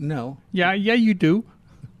 No. Yeah, you do.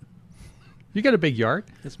 You got a big yard.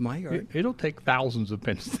 It's my yard. It'll take thousands of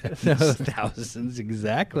penstemons. Thousands,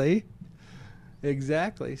 exactly.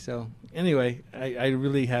 Exactly. So, anyway, I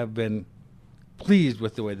really have been pleased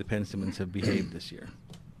with the way the penstemons have behaved this year.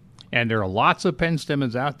 And there are lots of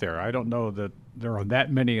penstemons out there. I don't know that there are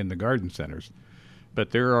that many in the garden centers, but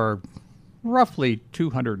there are roughly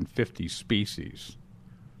 250 species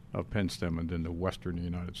of penstemons in the western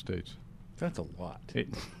United States. That's a lot.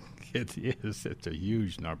 It is. It's a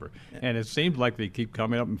huge number. And it seems like they keep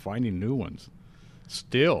coming up and finding new ones.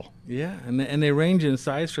 Still. Yeah, and they range in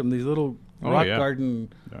size from these little rock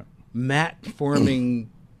garden mat-forming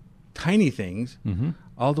tiny things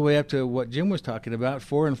all the way up to what Jim was talking about,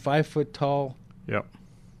 4 and 5 foot tall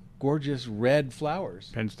gorgeous red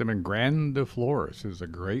flowers. Penstemon grandiflorus is a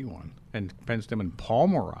great one. And Penstemon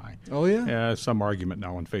palmeri. Oh, yeah? Some argument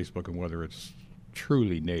now on Facebook on whether it's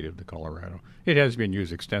truly native to Colorado. It has been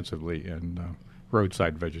used extensively in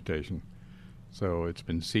roadside vegetation. So it's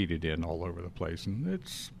been seeded in all over the place, and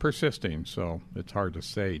it's persisting, so it's hard to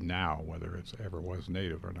say now whether it ever was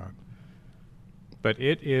native or not. But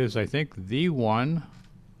it is, I think, the one,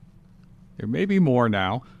 there may be more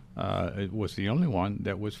now, it was the only one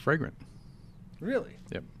that was fragrant. Really?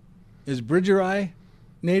 Yep. Is Bridgeri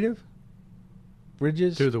native?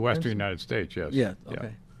 Bridges? To the western United States, yes. Yeah, okay. Yeah.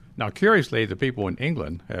 Now, curiously, the people in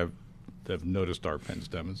England have noticed our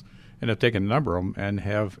penstemons and have taken a number of them and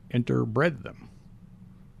have interbred them.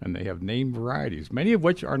 And they have named varieties, many of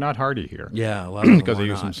which are not hardy here. Yeah, a lot of them because they are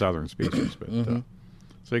use not. some southern species. But so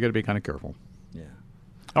you got to be kind of careful. Yeah.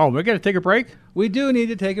 Oh, we got to take a break? We do need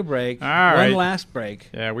to take a break. All right. One last break.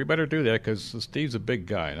 Yeah, we better do that because Steve's a big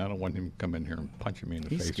guy, and I don't want him to come in here and punch me in the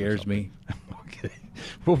face. He scares me. Okay.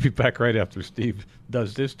 We'll be back right after Steve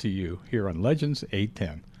does this to you here on Legends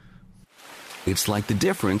 810. It's like the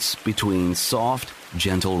difference between soft,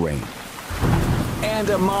 gentle rain and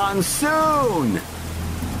a monsoon.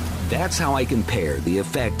 That's how I compare the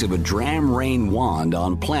effect of a dram rain wand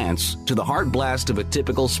on plants to the hard blast of a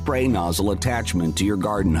typical spray nozzle attachment to your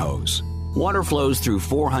garden hose. Water flows through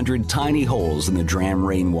 400 tiny holes in the dram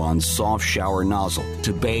rain wand's soft shower nozzle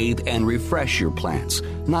to bathe and refresh your plants,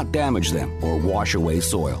 not damage them or wash away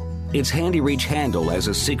soil. Its handy-reach handle has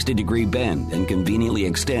a 60-degree bend and conveniently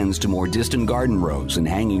extends to more distant garden rows and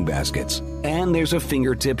hanging baskets. And there's a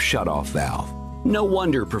fingertip shutoff valve. No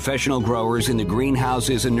wonder professional growers in the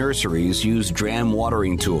greenhouses and nurseries use dram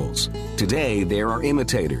watering tools. Today, there are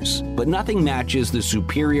imitators, but nothing matches the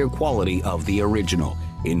superior quality of the original,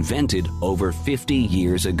 invented over 50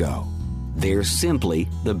 years ago. They're simply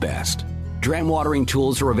the best. Dram watering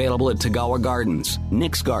tools are available at Tagawa Gardens,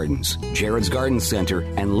 Nick's Gardens, Jared's Garden Center,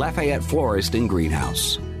 and Lafayette Florist and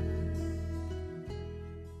Greenhouse.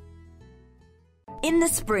 In the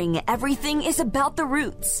spring, everything is about the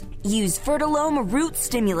roots. Use Fertilome Root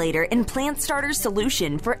Stimulator and Plant Starter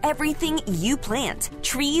Solution for everything you plant.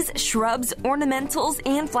 Trees, shrubs, ornamentals,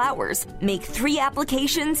 and flowers. Make 3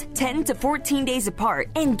 applications 10 to 14 days apart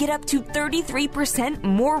and get up to 33%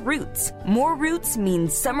 more roots. More roots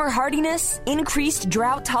means summer hardiness, increased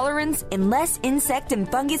drought tolerance, and less insect and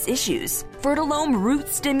fungus issues. Fertilome Root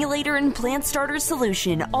Stimulator and Plant Starter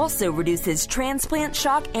Solution also reduces transplant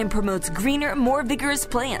shock and promotes greener, more vigorous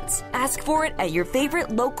plants. Ask for it at your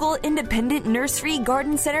favorite local independent nursery,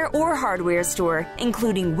 garden center, or hardware store,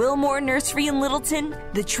 including Wilmore Nursery in Littleton,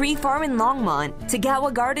 The Tree Farm in Longmont,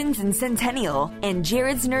 Tagawa Gardens in Centennial, and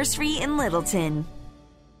Jared's Nursery in Littleton.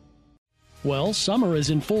 Well, summer is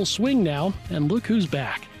in full swing now, and look who's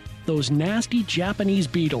back. Those nasty Japanese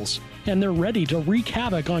beetles, and they're ready to wreak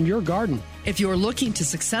havoc on your garden. If you're looking to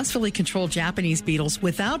successfully control Japanese beetles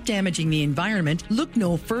without damaging the environment, look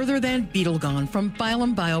no further than Beetle Gone from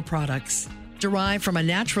Phylum Bioproducts. Derived from a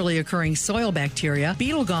naturally occurring soil bacteria,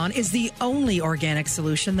 Beetle Gone is the only organic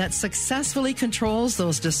solution that successfully controls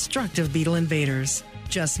those destructive beetle invaders.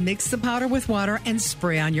 Just mix the powder with water and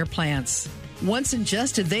spray on your plants. Once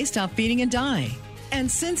ingested, they stop feeding and die. And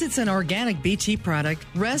since it's an organic BT product,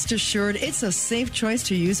 rest assured it's a safe choice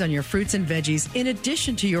to use on your fruits and veggies in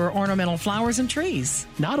addition to your ornamental flowers and trees.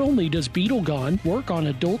 Not only does Beetle Gone work on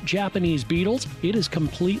adult Japanese beetles, it is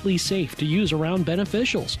completely safe to use around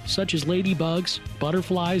beneficials such as ladybugs,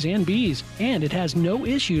 butterflies, and bees, and it has no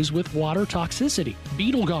issues with water toxicity.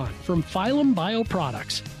 Beetle Gone from Phylum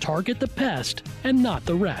Bioproducts. Target the pest and not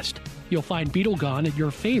the rest. You'll find Beetle Gone at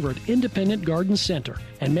your favorite independent garden center.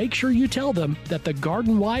 And make sure you tell them that the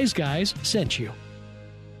Garden Wise Guys sent you.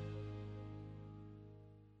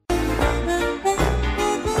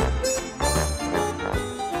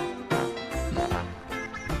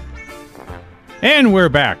 And we're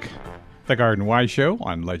back. The Garden Wise Show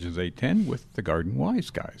on Legends 810 with the Garden Wise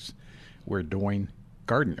Guys. We're doing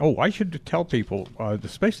gardening. Oh, I should tell people,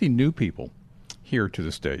 especially new people here to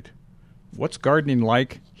the state, what's gardening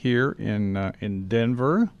like here in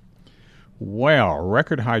Denver? Well,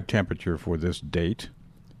 record high temperature for this date.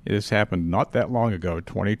 This happened not that long ago,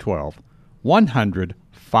 2012.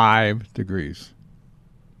 105 degrees.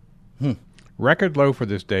 Record low for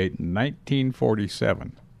this date,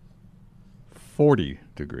 1947. 40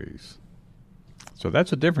 degrees. So that's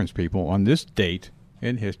the difference, people. On this date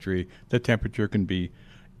in history, the temperature can be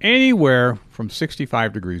anywhere from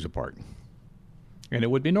 65 degrees apart. And it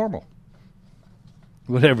would be normal.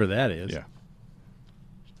 Whatever that is. Yeah.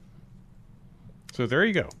 So there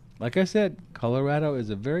you go. Like I said, Colorado is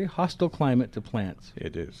a very hostile climate to plants.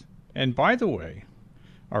 It is. And by the way,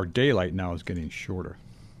 our daylight now is getting shorter.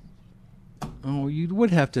 Oh, you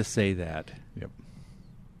would have to say that. Yep.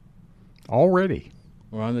 Already.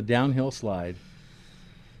 We're on the downhill slide.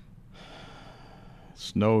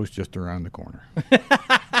 Snow's just around the corner.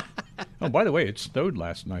 Oh, by the way, it snowed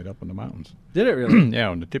last night up in the mountains. Did it really? Yeah,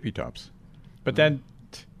 on the tippy tops. But then,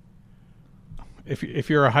 if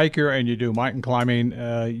you're a hiker and you do mountain climbing,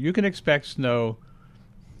 you can expect snow,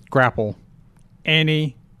 grapple,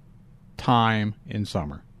 any time in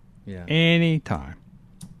summer. Yeah. Any time.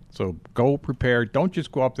 So go prepared. Don't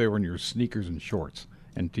just go up there in your sneakers and shorts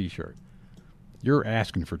and T-shirt. You're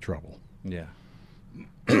asking for trouble. Yeah.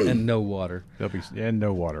 And no water.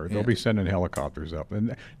 No water. They'll be sending helicopters up.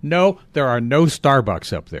 And no, there are no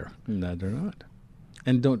Starbucks up there. No, they're not.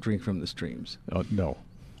 And don't drink from the streams. No.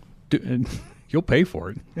 You'll pay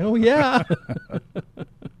for it. Oh, yeah.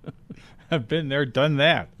 I've been there, done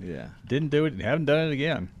that. Yeah. Didn't do it and haven't done it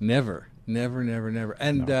again. Never.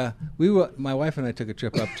 And my wife and I took a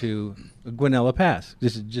trip up to Guanella Pass.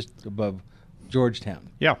 This is just above Georgetown.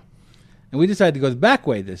 Yeah. And we decided to go the back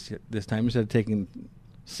way this time instead of taking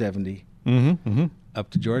 70 up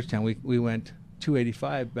to Georgetown. We went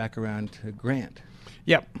 285 back around to Grant.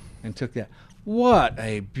 Yep. And took that. What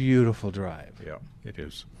a beautiful drive. Yeah, it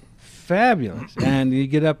is. Fabulous. And you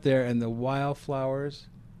get up there and the wildflowers,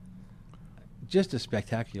 just a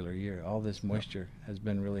spectacular year. All this moisture has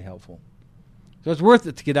been really helpful. So it's worth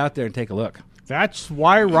it to get out there and take a look. That's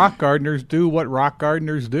why rock gardeners do what rock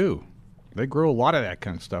gardeners do. They grow a lot of that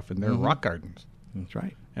kind of stuff in their rock gardens. That's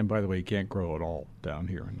right. And by the way, you can't grow it all down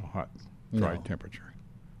here in the hot, dry temperature.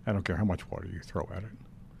 I don't care how much water you throw at it.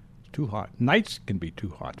 It's too hot. Nights can be too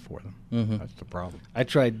hot for them. That's the problem. I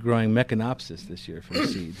tried growing Mechanopsis this year from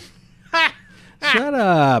seed. Shut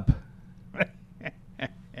up.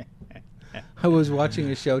 I was watching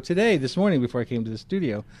a show this morning before I came to the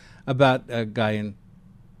studio, about a guy in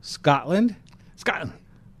Scotland.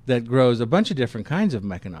 That grows a bunch of different kinds of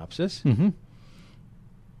Mechanopsis.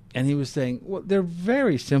 And he was saying, well, they're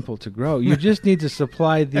very simple to grow. You just need to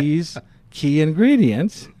supply these key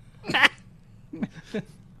ingredients. You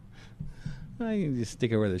can just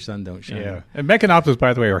stick it where the sun don't shine. Yeah. And Mechanopsis,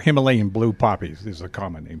 by the way, are Himalayan blue poppies. Is a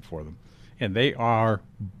common name for them. And they are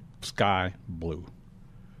sky blue.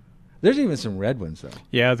 There's even some red ones, though.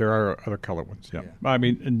 Yeah, there are other color ones, yeah. I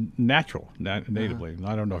mean, natural, natively.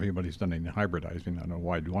 I don't know if anybody's done any hybridizing. I don't know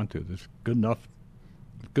why you'd want to. It's good enough.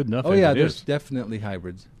 Good enough Oh, as yeah, it there's is. definitely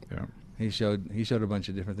hybrids. Yeah. He showed a bunch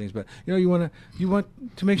of different things, but you want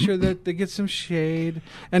to make sure that they get some shade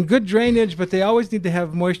and good drainage, but they always need to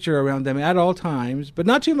have moisture around them at all times, but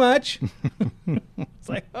not too much. It's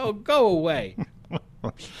like, oh, go away.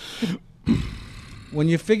 When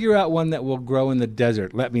you figure out one that will grow in the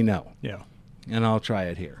desert, let me know. Yeah. and I'll try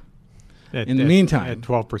it here. In the meantime, at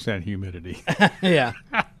 12% humidity. Yeah.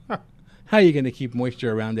 How are you going to keep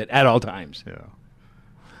moisture around it at all times? Yeah.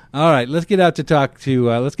 All right, let's get out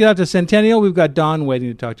to Centennial. We've got Don waiting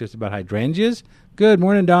to talk to us about hydrangeas. Good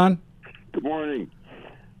morning, Don. Good morning.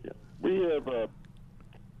 We have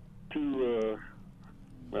two.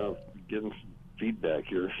 Getting some feedback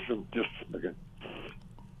here. So just a second.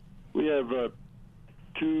 We have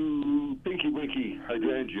two Pinky Winky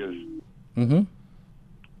hydrangeas. Mm-hmm.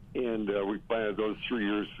 And we planted those 3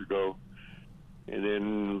 years ago. And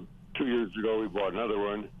then 2 years ago we bought another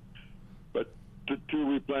one. But the two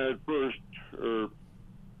we planted first are,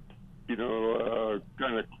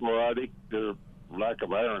 kind of chlorotic. They're lack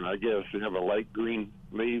of iron, I guess. They have a light green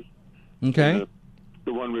leaf. Okay. And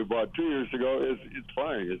the one we bought 2 years ago it's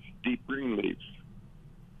fine. It's deep green leaves.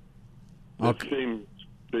 Okay.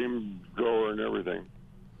 Same grower and everything.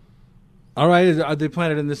 All right. Are they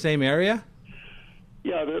planted in the same area?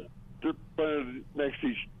 Yeah, they're planted next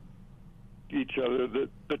to each other. The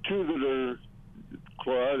two that are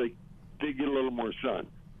chlorotic, they get a little more sun.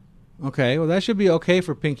 Okay. Well, that should be okay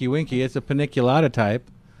for Pinky Winky. It's a paniculata type.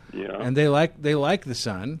 Yeah. And they like the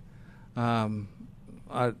sun. Are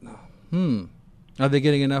they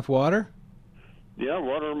getting enough water? Yeah,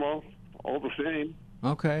 water them all the same.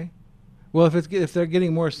 Okay. Well, if they're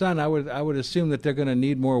getting more sun, I would assume that they're going to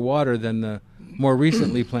need more water than the more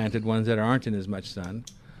recently planted ones that aren't in as much sun.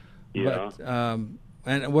 Yeah. But,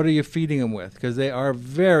 and what are you feeding them with? Because they are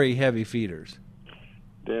very heavy feeders.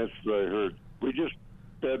 That's what I heard. We just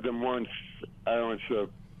fed them once. I don't know,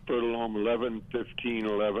 it's Fertilome 11, 15,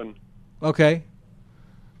 11. Okay.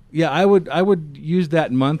 Yeah, I would use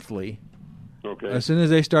that monthly. Okay. As soon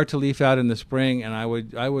as they start to leaf out in the spring, and I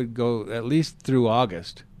would go at least through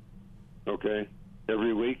August. Okay.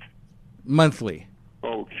 Every week? Monthly.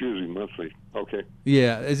 Oh, excuse me, monthly. Okay.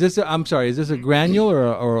 Yeah. Is this a granule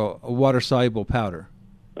or a water soluble powder?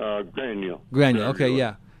 Granule. Granule. Okay.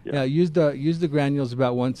 Yeah. Yeah. Use the granules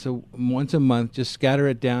about once a month. Just scatter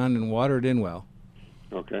it down and water it in well.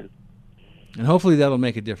 Okay. And hopefully that'll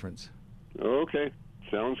make a difference. Okay.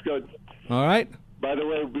 Sounds good. All right. By the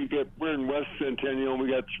way, we're in West Centennial, and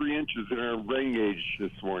we got 3 inches in our rain gauge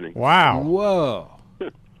this morning. Wow. Whoa.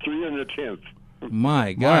 3 and a tenth.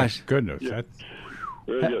 My gosh. My goodness. Yeah. That's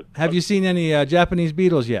Very good. Have you seen any Japanese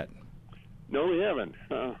beetles yet? No, we haven't.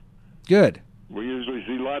 Good. We usually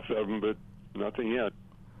see lots of them, but nothing yet.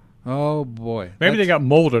 Oh, boy. Maybe they got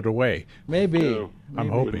molded away. Maybe. I'm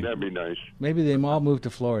hoping. That'd be nice. Maybe they all moved to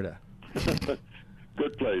Florida.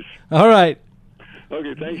 Good place. All right.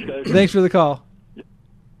 Okay, thanks, guys. Thanks for the call.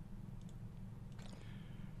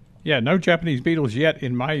 Yeah, no Japanese beetles yet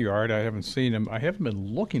in my yard. I haven't seen them. I haven't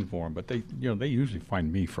been looking for them, but they usually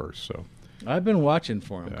find me first. So I've been watching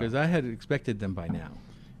for them because I had expected them by now.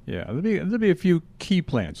 Yeah, there'll be a few key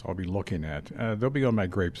plants I'll be looking at. They'll be on my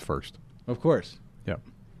grapes first. Of course. Yep.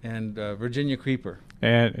 And Virginia creeper.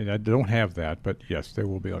 And I don't have that, but yes, they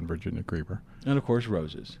will be on Virginia creeper. And of course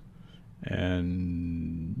roses.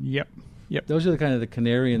 And yep. Those are the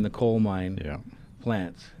canary in the coal mine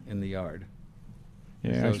plants in the yard.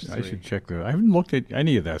 Yeah, I should check that. I haven't looked at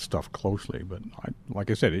any of that stuff closely, but like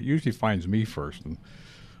I said, it usually finds me first, and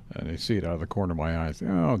I see it out of the corner of my eye. I say,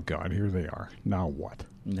 oh, God, here they are. Now what?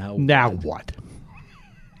 Now what?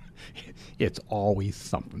 It's always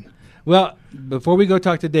something. Well, before we go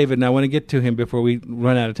talk to David, and I want to get to him before we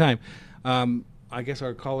run out of time, I guess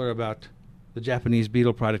our caller about the Japanese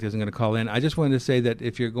beetle product isn't going to call in. I just wanted to say that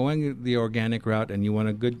if you're going the organic route and you want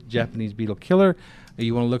a good Japanese beetle killer,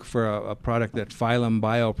 you want to look for a product that Phylum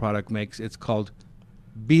Bio product makes. It's called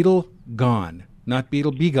Beetle Gone. Not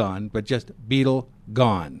Beetle Be Gone, but just Beetle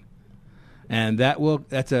Gone. And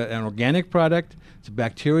that's an organic product. It's a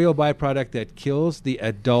bacterial byproduct that kills the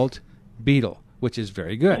adult beetle, which is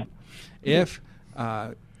very good. If,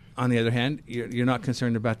 on the other hand, you're not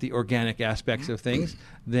concerned about the organic aspects of things,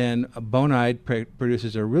 then Bonide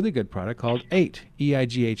produces a really good product called EIGHT,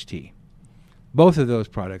 E-I-G-H-T. Both of those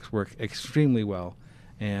products work extremely well,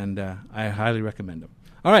 and I highly recommend them.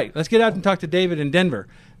 All right, let's get out and talk to David in Denver,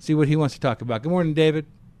 see what he wants to talk about. Good morning, David.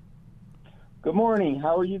 Good morning.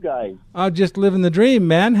 How are you guys? Just living the dream,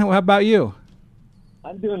 man. How about you?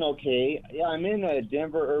 I'm doing okay. Yeah, I'm in a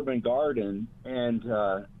Denver urban garden, and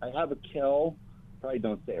I have a kale. Probably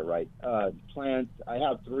don't say it right. Plants. I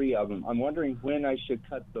have 3 of them. I'm wondering when I should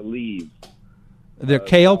cut the leaves. They're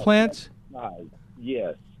kale plants?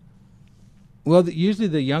 Yes. Well, usually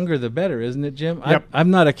the younger the better, isn't it, Jim? Yep.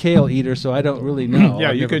 I'm not a kale eater, so I don't really know.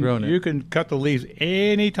 Yeah, I've never grown it. You can cut the leaves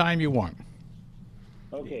any time you want.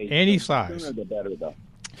 Okay. Any so size. The sooner the better, though.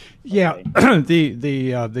 Yeah,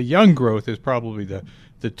 the young growth is probably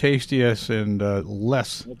the tastiest and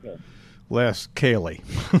less caly.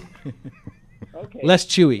 Okay. Less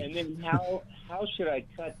chewy. And then how should I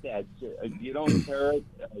cut that? You don't tear it.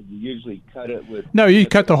 You usually cut it with. No, you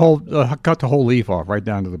cut the whole leaf off right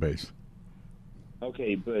down to the base.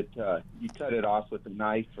 Okay, but you cut it off with a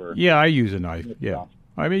knife or. Yeah, I use a knife. Yeah,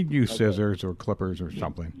 I mean use scissors or clippers or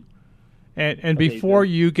something. And before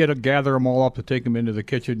you gather them all up to take them into the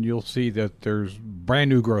kitchen, you'll see that there's brand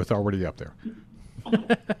new growth already up there.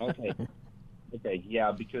 Okay. Okay,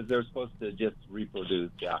 yeah, because they're supposed to just reproduce,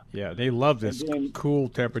 yeah. Yeah, they love this cool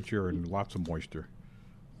temperature and lots of moisture.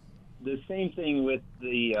 The same thing with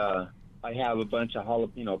the, I have a bunch of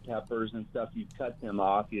jalapeno peppers and stuff. You cut them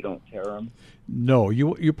off, you don't tear them? No,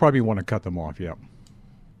 you probably want to cut them off, yeah.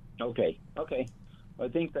 Okay. I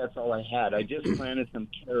think that's all I had. I just planted some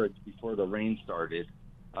carrots before the rain started.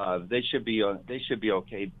 They should be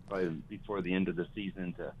okay before the end of the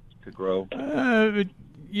season to grow.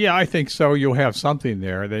 Yeah, I think so. You'll have something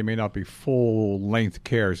there. They may not be full-length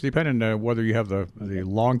carrots, depending on whether you have the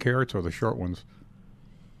long carrots or the short ones.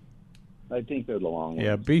 I think they're the long ones.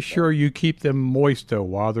 Yeah, be sure you keep them moist, though,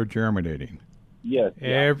 while they're germinating. Yes.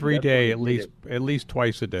 Every day, at least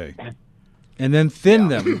twice a day. And then thin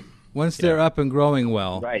them once they're up and growing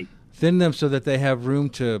well. Right. Thin them so that they have room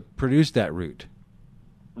to produce that root.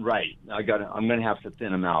 Right. I'm going to have to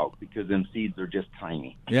thin them out because them seeds are just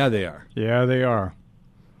tiny. Yeah, they are. Yeah, they are.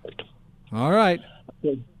 All right.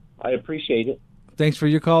 I appreciate it. Thanks for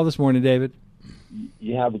your call this morning, David.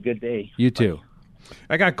 You have a good day. You too.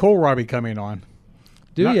 I got kohlrabi coming on.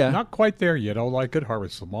 Do ya? Not quite there yet, although I could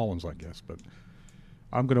harvest small ones, I guess. But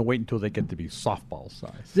I'm going to wait until they get to be softball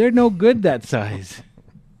size. They're no good that size.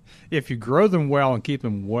 If you grow them well and keep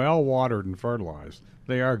them well watered and fertilized,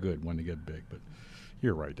 they are good when they get big. But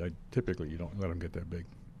you're right. Typically, you don't let them get that big.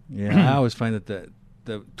 Yeah, I always find that the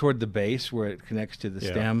toward the base where it connects to the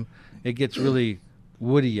stem, it gets really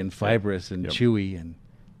woody and fibrous and chewy, and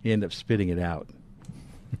you end up spitting it out.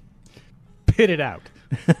 Spit it out.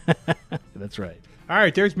 That's right. All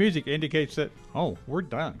right, there's music. Indicates that, we're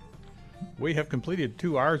done. We have completed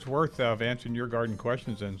 2 hours worth of answering your garden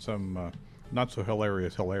questions and some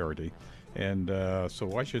not-so-hilarious hilarity. And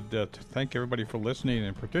so I should thank everybody for listening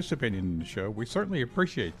and participating in the show. We certainly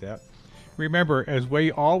appreciate that. Remember, as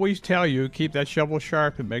we always tell you, keep that shovel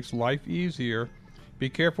sharp. It makes life easier. Be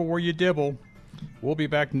careful where you dibble. We'll be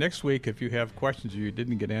back next week if you have questions you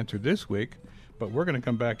didn't get answered this week. But we're going to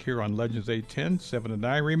come back here on Legends 810, 7 to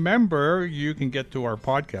 9. Remember, you can get to our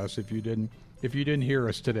podcast if you didn't hear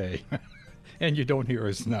us today. And you don't hear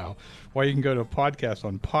us now. Well, you can go to a podcast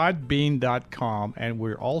on podbean.com, and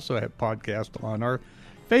we also have podcast on our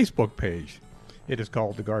Facebook page. It is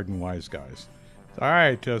called The Garden Wise Guys. All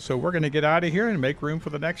right, so we're going to get out of here and make room for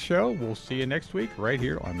the next show. We'll see you next week right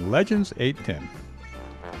here on Legends 810.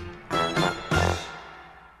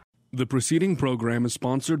 The preceding program is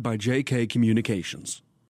sponsored by JK Communications.